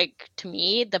 to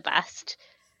me, the best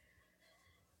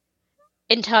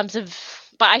in terms of,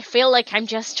 but I feel like I'm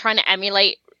just trying to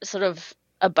emulate sort of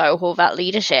a Bo Horvat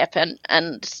leadership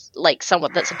and like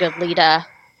someone that's a good leader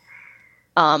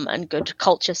and good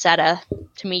culture setter.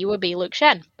 To me, would be Luke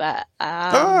Schenn, but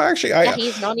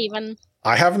he's not even.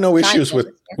 I have no issues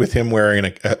with him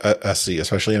wearing a C,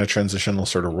 especially in a transitional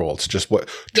sort of role. It's just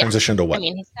transition to what? I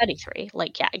mean, he's 33.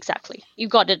 Yeah, exactly.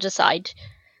 You've got to decide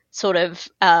sort of,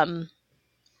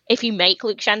 if you make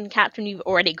Luke Schenn captain, you've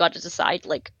already got to decide,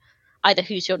 like, either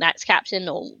who's your next captain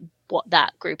or what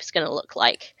that group is going to look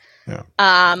like. Yeah.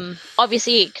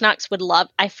 Obviously,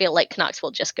 I feel like Canucks will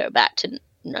just go back to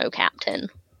no captain,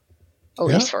 at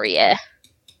least for a year.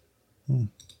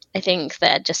 I think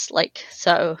they're just, like,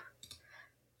 so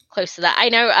close to that. I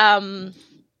know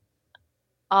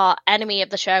our enemy of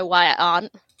the show, Wyatt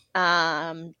Arndt,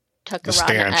 took a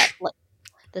run at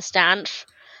the Stanch.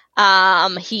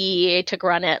 He took a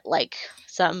run at like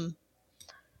some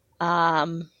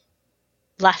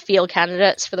left field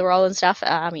candidates for the role and stuff.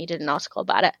 He did an article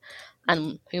about it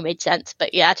and who made sense.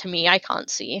 But yeah, to me, I can't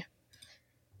see.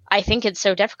 I think it's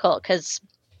so difficult because,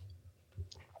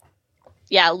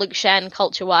 Luke Schenn,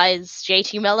 culture-wise,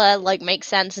 JT Miller, like, makes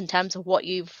sense in terms of what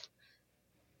you've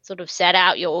sort of set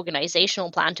out your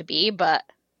organizational plan to be, but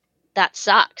that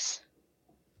sucks.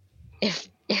 If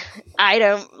I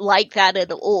don't like that at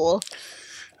all.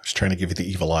 I was trying to give you the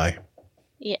evil eye.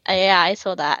 Yeah, I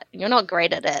saw that. You're not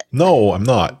great at it. No, I'm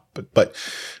not. But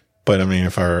I mean,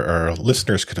 if our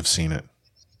listeners could have seen it.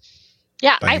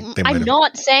 Yeah, I'm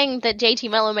not saying that JT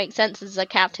Miller makes sense as a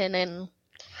captain and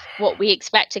what we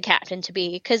expect a captain to be,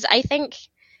 because I think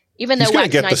even though he's going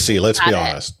to get the C, let's be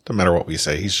honest. No matter what we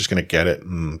say, he's just going to get it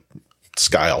and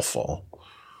sky will fall.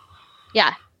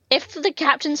 Yeah. If the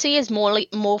captaincy is more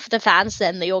for the fans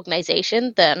than the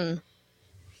organization, then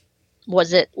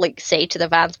was it, like, say to the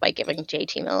fans by giving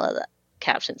JT Miller the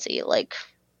captaincy? Like,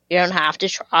 you don't have to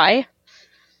try.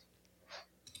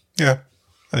 Yeah,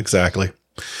 exactly.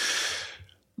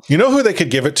 You know who they could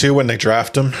give it to when they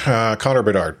draft him? Connor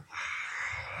Bedard.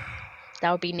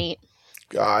 That would be neat.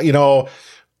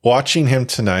 Watching him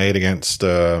tonight against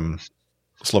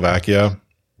Slovakia,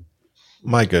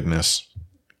 my goodness.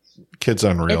 Kid's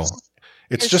unreal.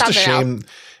 It's just a shame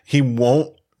he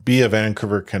won't be a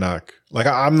Vancouver Canuck. Like,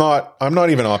 I'm not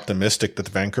even optimistic that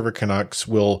the Vancouver Canucks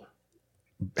will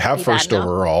have first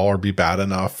overall or be bad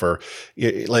enough, or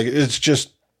like,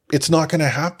 it's not going to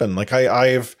happen. Like, I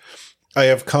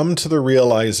have come to the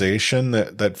realization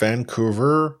that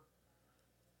Vancouver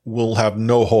will have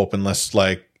no hope unless,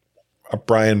 like, a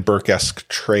Brian Burke-esque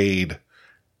trade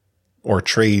or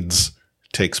trades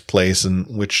takes place, in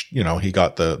which, he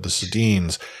got the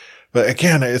Sedins. But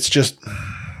again, it's just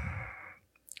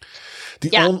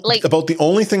about the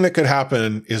only thing that could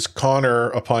happen is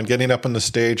Connor, upon getting up on the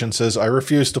stage and says, I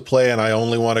refuse to play and I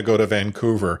only want to go to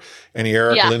Vancouver, and he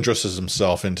Eric Lindroses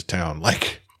himself into town,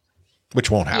 like,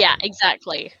 which won't happen. Yeah,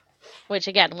 exactly. Which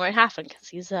again won't happen because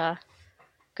he's a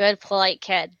good, polite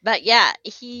kid. But yeah,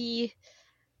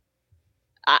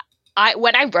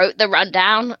 when I wrote the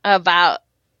rundown about,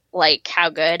 like, how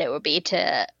good it would be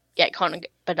to get Connor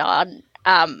Bedard,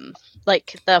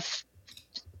 like, the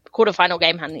quarterfinal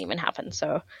game hadn't even happened,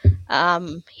 so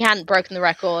he hadn't broken the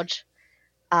record.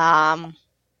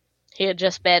 He had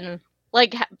just been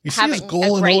Like you see having his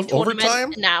goal a great in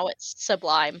overtime? Now it's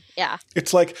sublime. Yeah.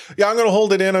 It's like, yeah, I'm going to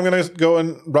hold it in. I'm going to go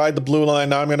and ride the blue line.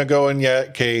 Now I'm going to go and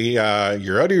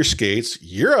you're out of your skates.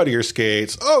 You're out of your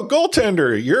skates. Oh,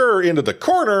 goaltender, you're into the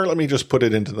corner. Let me just put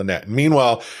it into the net. And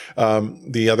meanwhile,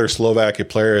 the other Slovakia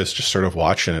player is just sort of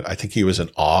watching it. I think he was in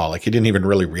awe. Like he didn't even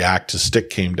really react. His stick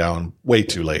came down way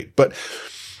too late. But,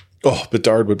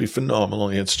 Bedard would be phenomenal.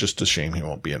 It's just a shame he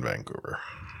won't be in Vancouver.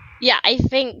 Yeah, I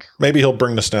think maybe he'll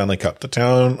bring the Stanley Cup to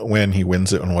town when he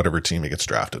wins it on whatever team he gets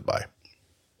drafted by.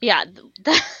 Yeah,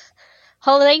 the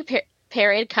holiday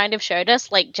period kind of showed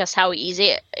us like just how easy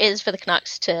it is for the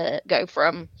Canucks to go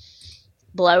from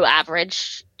below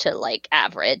average to like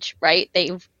average, right?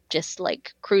 They've just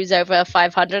like cruise over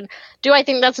 500. Do I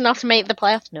think that's enough to make the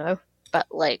playoffs? No, but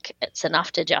like it's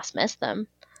enough to just miss them.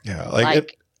 Yeah,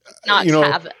 not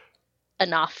have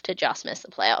enough to just miss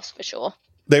the playoffs for sure.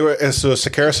 They were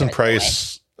Sakaris and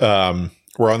Price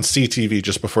were on CTV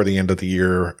just before the end of the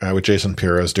year with Jason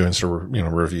Perez doing sort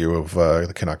of review of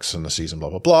the Canucks in the season, blah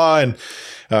blah blah.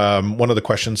 And one of the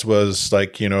questions was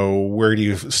like, where do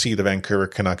you see the Vancouver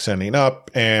Canucks ending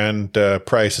up? And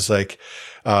Price is like,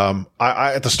 I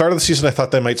at the start of the season I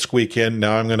thought they might squeak in.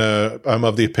 Now I'm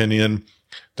of the opinion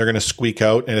they're going to squeak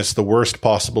out, and it's the worst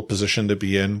possible position to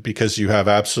be in because you have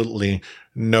absolutely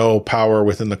no power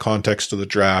within the context of the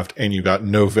draft, and you got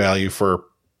no value for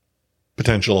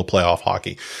potential playoff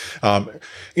hockey.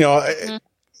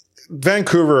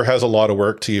 Vancouver has a lot of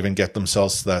work to even get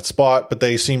themselves to that spot, but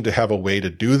they seem to have a way to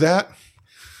do that.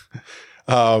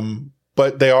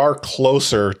 But they are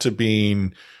closer to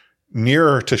being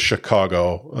nearer to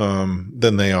Chicago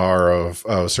than they are of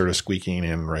sort of squeaking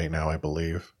in right now, I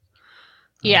believe.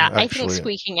 Yeah, I think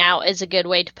squeaking out is a good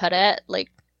way to put it.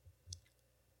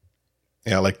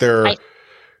 They're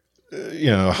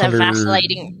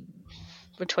vacillating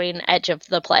between edge of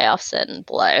the playoffs and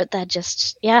below. They're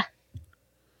just, yeah.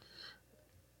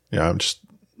 Yeah, I'm just,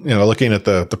 looking at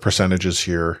the percentages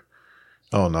here.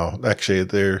 Oh no, actually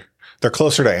they're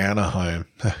closer to Anaheim.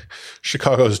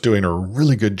 Chicago's doing a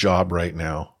really good job right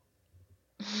now.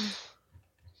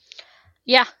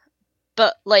 Yeah,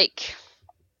 but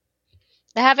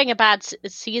they're having a bad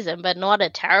season, but not a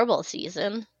terrible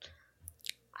season.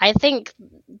 I think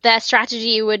their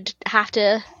strategy would have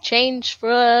to change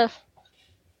for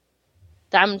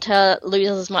them to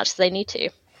lose as much as they need to.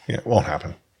 Yeah, it won't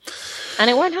happen. And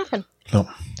it won't happen. No.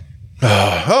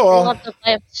 Oh, well. I love the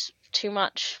playoffs too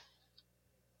much.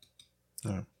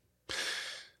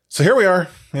 So here we are,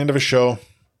 end of a show.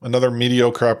 Another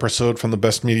mediocre episode from the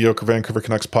best mediocre Vancouver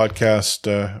Canucks podcast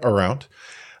around.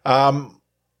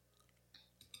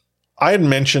 I had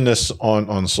mentioned this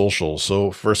on social.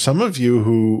 So for some of you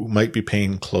who might be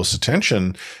paying close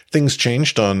attention, things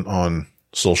changed on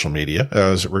social media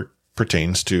as it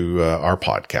pertains to our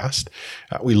podcast.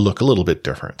 We look a little bit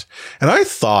different. And I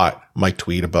thought my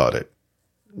tweet about it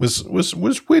was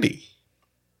witty.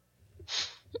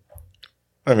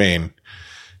 I mean,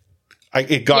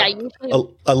 it got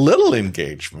a little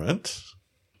engagement,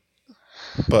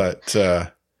 but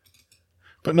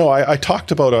no, I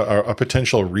talked about a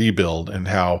potential rebuild and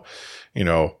how,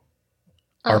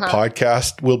 our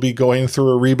podcast will be going through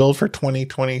a rebuild for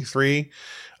 2023.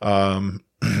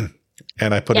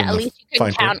 And I put in at least you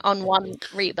can count on one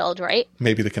rebuild, right?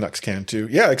 Maybe the Canucks can too.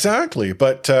 Yeah, exactly.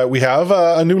 But we have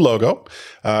a new logo.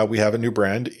 We have a new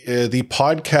brand. The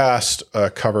podcast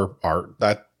cover art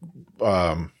that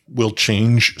will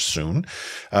change soon.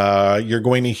 You're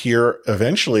going to hear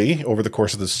eventually over the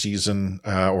course of the season,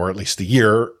 or at least the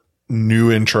year,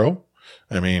 new intro.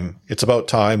 I mean, it's about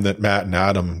time that Matt and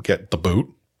Adam get the boot.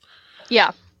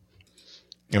 Yeah.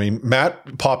 I mean,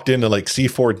 Matt popped into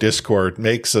C4 Discord,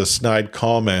 makes a snide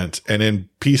comment, and then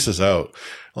pieces out.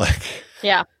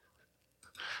 Yeah.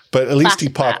 But at least he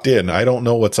popped in. I don't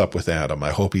know what's up with Adam.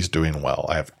 I hope he's doing well.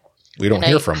 We don't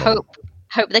hear from him.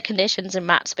 Hope the conditions in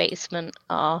Matt's basement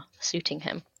are suiting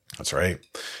him. That's right.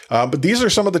 But these are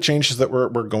some of the changes that we're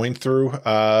going through.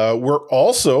 We're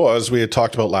also, as we had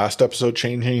talked about last episode,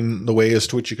 changing the way as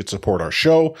to which you could support our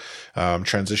show,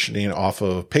 transitioning off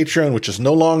of Patreon, which is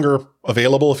no longer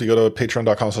available. If you go to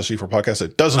patreon.com/C4podcast,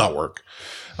 it does not work.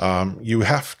 You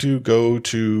have to go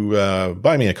to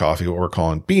Buy Me a Coffee, what we're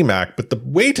calling BMAC. But the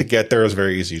way to get there is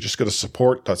very easy. You just go to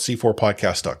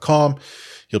support.c4podcast.com.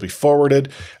 You'll be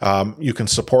forwarded. You can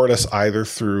support us either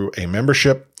through a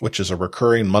membership, which is a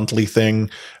recurring monthly thing.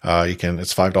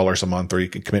 It's $5 a month, or you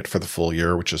can commit for the full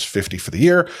year, which is $50 for the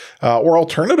year. Or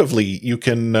alternatively, you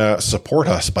can support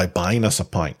us by buying us a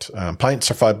pint.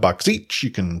 Pints are $5 each.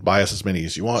 You can buy us as many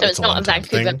as you want. So it's not a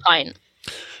Vancouver pint.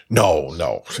 No.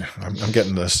 I'm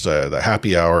getting this the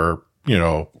happy hour,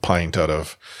 pint out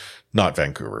of not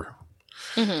Vancouver.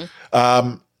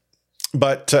 Mm-hmm.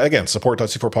 But again,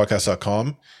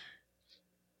 support.c4podcast.com.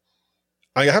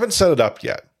 I haven't set it up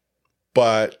yet,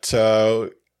 but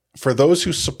for those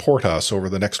who support us over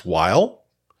the next while,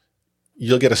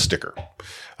 you'll get a sticker.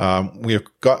 We've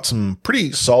got some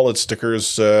pretty solid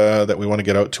stickers that we want to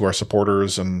get out to our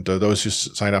supporters and those who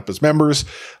sign up as members.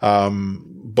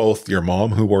 Both your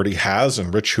mom, who already has,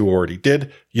 and Rich, who already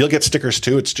did. You'll get stickers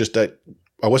too. It's just that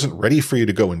I wasn't ready for you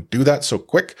to go and do that so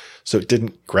quick, so it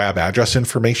didn't grab address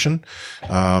information,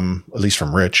 at least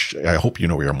from Rich. I hope you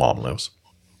know where your mom lives.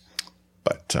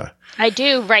 But I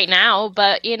do right now,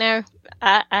 but I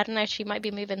don't know. She might be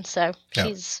moving, so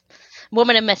she's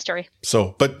woman of mystery.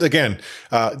 So, but again,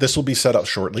 this will be set up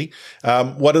shortly.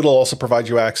 What it'll also provide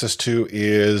you access to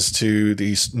is to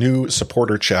the new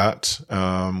supporter chat,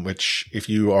 which if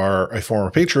you are a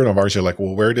former patron of ours, you're like,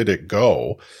 well, where did it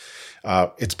go?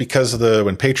 It's because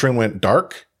when Patreon went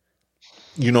dark,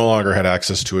 you no longer had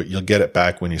access to it. You'll get it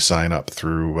back when you sign up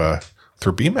through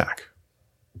BMAC.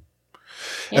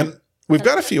 Yeah. And we've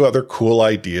got a few other cool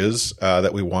ideas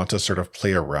that we want to sort of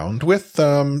play around with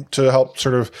to help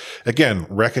sort of, again,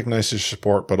 recognize your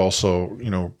support, but also,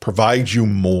 provide you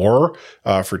more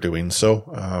for doing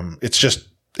so. It's just,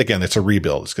 again, it's a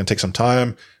rebuild. It's going to take some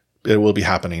time. It will be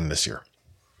happening this year.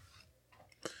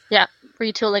 Yeah,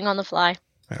 retooling on the fly.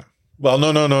 Yeah. Well,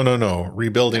 no.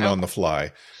 Rebuilding on the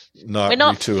fly. We're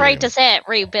not retooling. afraid to say it,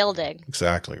 rebuilding.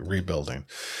 Exactly, rebuilding.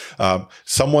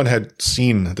 Someone had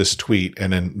seen this tweet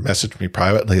and then messaged me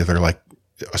privately. They're like,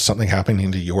 is something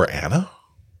happening to your Anna?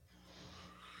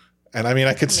 And I mean,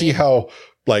 I could see how,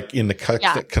 like, in the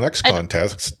Canucks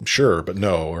contest, sure, but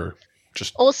no, or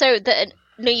just... Also, the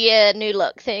New Year, New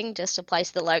Look thing just applies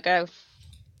to the logo.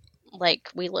 Like,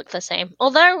 we look the same.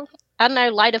 Although, I don't know,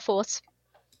 Lighter Force,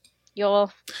 you're...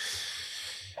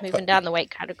 moving down the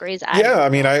weight categories. I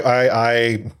mean,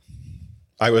 I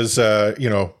was,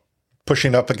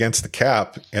 pushing up against the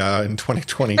cap in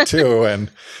 2022,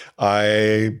 and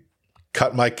I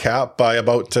cut my cap by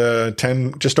about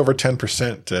just over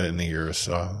 10% in the year.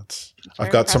 So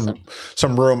I've got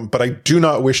some room, but I do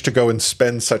not wish to go and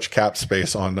spend such cap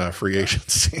space on free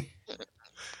agency.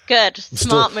 Good,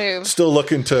 smart move. Still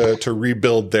looking to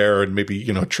rebuild there and maybe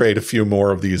trade a few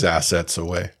more of these assets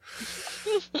away.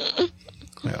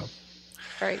 Yeah.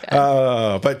 Very good.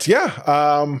 But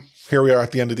here we are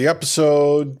at the end of the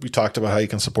episode. We talked about how you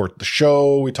can support the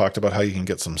show. We talked about how you can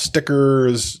get some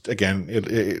stickers. Again,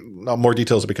 more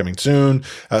details will be coming soon.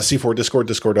 C4 Discord,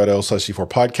 discord.io/C4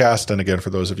 podcast. And again, for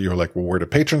those of you who are like, well, where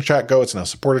did patron chat go? It's now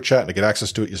supporter chat. And to get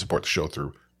access to it, you support the show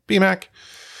through BMAC.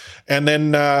 And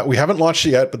then we haven't launched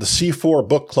it yet, but the C4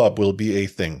 book club will be a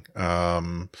thing. I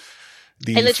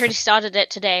literally started it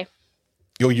today.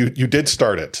 You did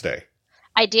start it today.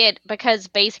 I did, because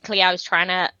basically I was trying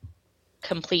to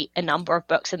complete a number of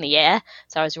books in the year.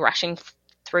 So I was rushing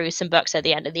through some books at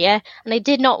the end of the year, and I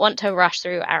did not want to rush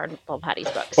through Aaron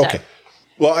Volpatti's book. So okay.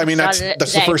 Well, I mean, that's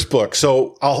the first book.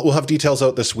 So we'll have details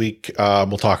out this week.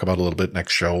 We'll talk about it a little bit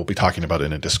next show. We'll be talking about it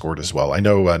in a Discord as well. I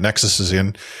know Nexus is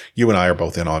in. You and I are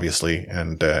both in, obviously,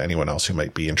 and anyone else who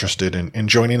might be interested in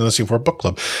joining the C4 Book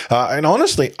Club. And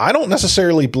honestly, I don't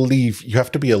necessarily believe you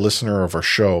have to be a listener of our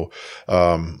show.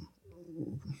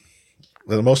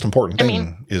 The most important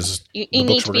thing is you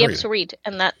need to be able to read,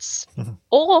 and that's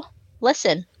or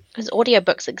listen, because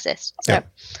audiobooks exist. So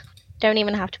don't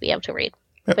even have to be able to read.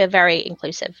 Yep. We're very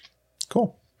inclusive.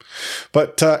 Cool.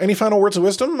 But any final words of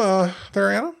wisdom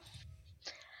there, Anna?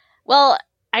 Well,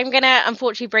 I'm gonna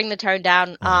unfortunately bring the tone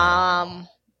down.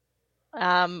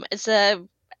 It's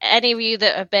any of you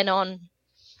that have been on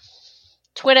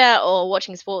Twitter or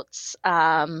watching sports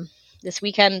this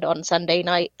weekend on Sunday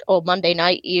night or Monday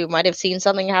night, you might have seen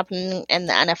something happen in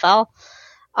the NFL.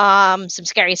 Some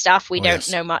scary stuff. We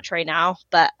don't know much right now,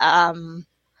 but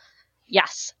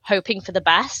yes, hoping for the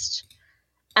best.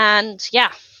 And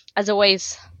as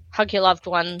always, hug your loved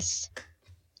ones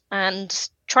and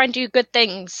try and do good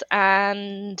things.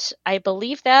 And I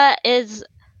believe there is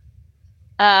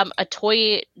a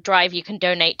toy drive you can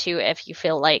donate to if you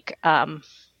feel like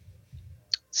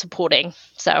supporting.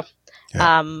 So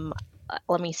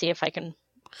let me see if I can.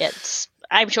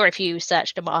 I'm sure if you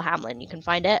search Damar Hamlin, you can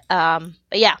find it.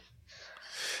 But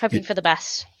hoping for the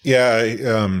best.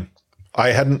 Yeah,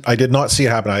 I did not see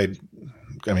it happen.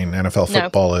 I mean, NFL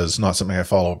football is not something I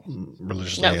follow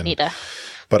religiously. No, neither.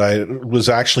 But I was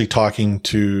actually talking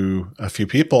to a few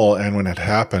people, and when it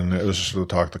happened, it was just to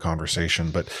talk the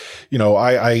conversation. But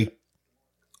I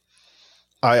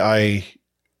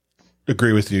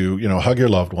agree with you. Hug your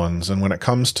loved ones, and when it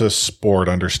comes to sport,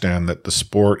 understand that the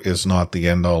sport is not the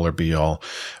end all or be all.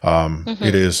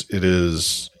 It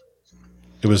is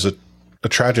a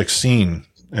tragic scene.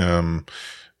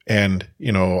 And,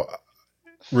 you know,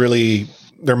 really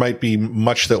there might be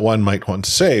much that one might want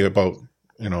to say about,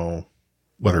 you know,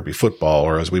 whether it be football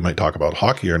or as we might talk about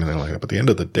hockey or anything like that. But at the end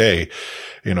of the day,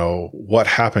 you know, what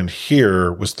happened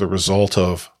here was the result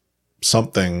of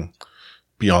something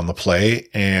beyond the play.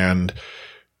 And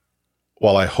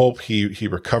while I hope he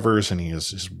recovers and he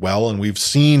is well, and we've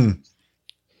seen,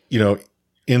 you know,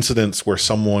 incidents where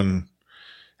someone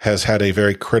has had a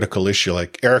very critical issue,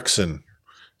 like Eriksson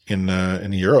in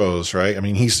the Euros, right? I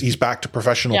mean, he's back to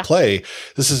professional play.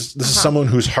 This is someone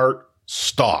whose heart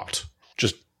stopped,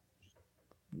 just,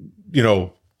 you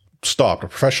know, stopped. A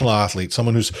professional athlete,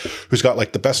 someone who's got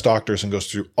like the best doctors and goes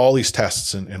through all these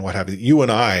tests and what have you. You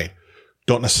and I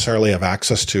don't necessarily have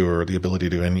access to or the ability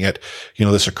to, and yet, you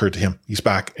know, this occurred to him. He's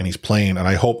back and he's playing, and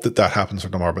I hope that happens for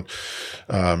tomorrow. But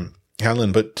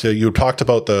Hanlon, but you talked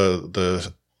about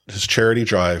his charity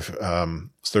drive.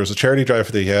 So there was a charity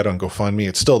drive that he had on GoFundMe.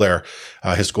 It's still there.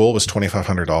 His goal was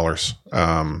 $2,500.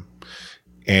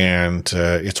 And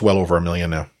it's well over $1 million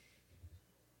now.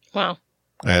 Wow.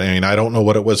 I mean, I don't know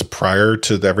what it was prior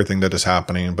to everything that is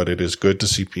happening, but it is good to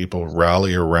see people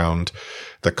rally around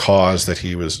the cause that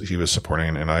he was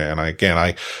supporting. And I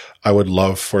would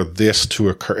love for this to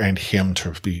occur and him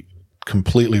to be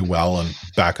completely well and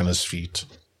back on his feet.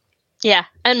 Yeah,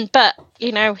 but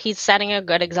you know, he's setting a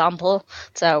good example.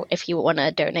 So if you want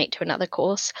to donate to another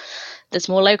cause that's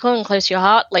more local and close to your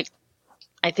heart, like,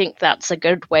 I think that's a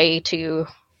good way to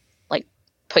like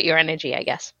put your energy, I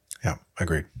guess. Yeah,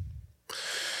 agreed.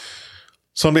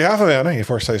 So on behalf of Anna,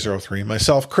 A4Size03,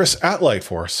 myself, Chris at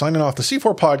Lightforce, signing off the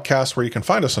C4 Podcast, where you can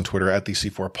find us on Twitter at the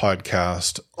C4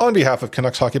 Podcast, on behalf of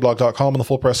CanucksHockeyBlog.com and the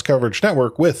Full Press Coverage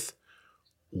Network with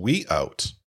We Out.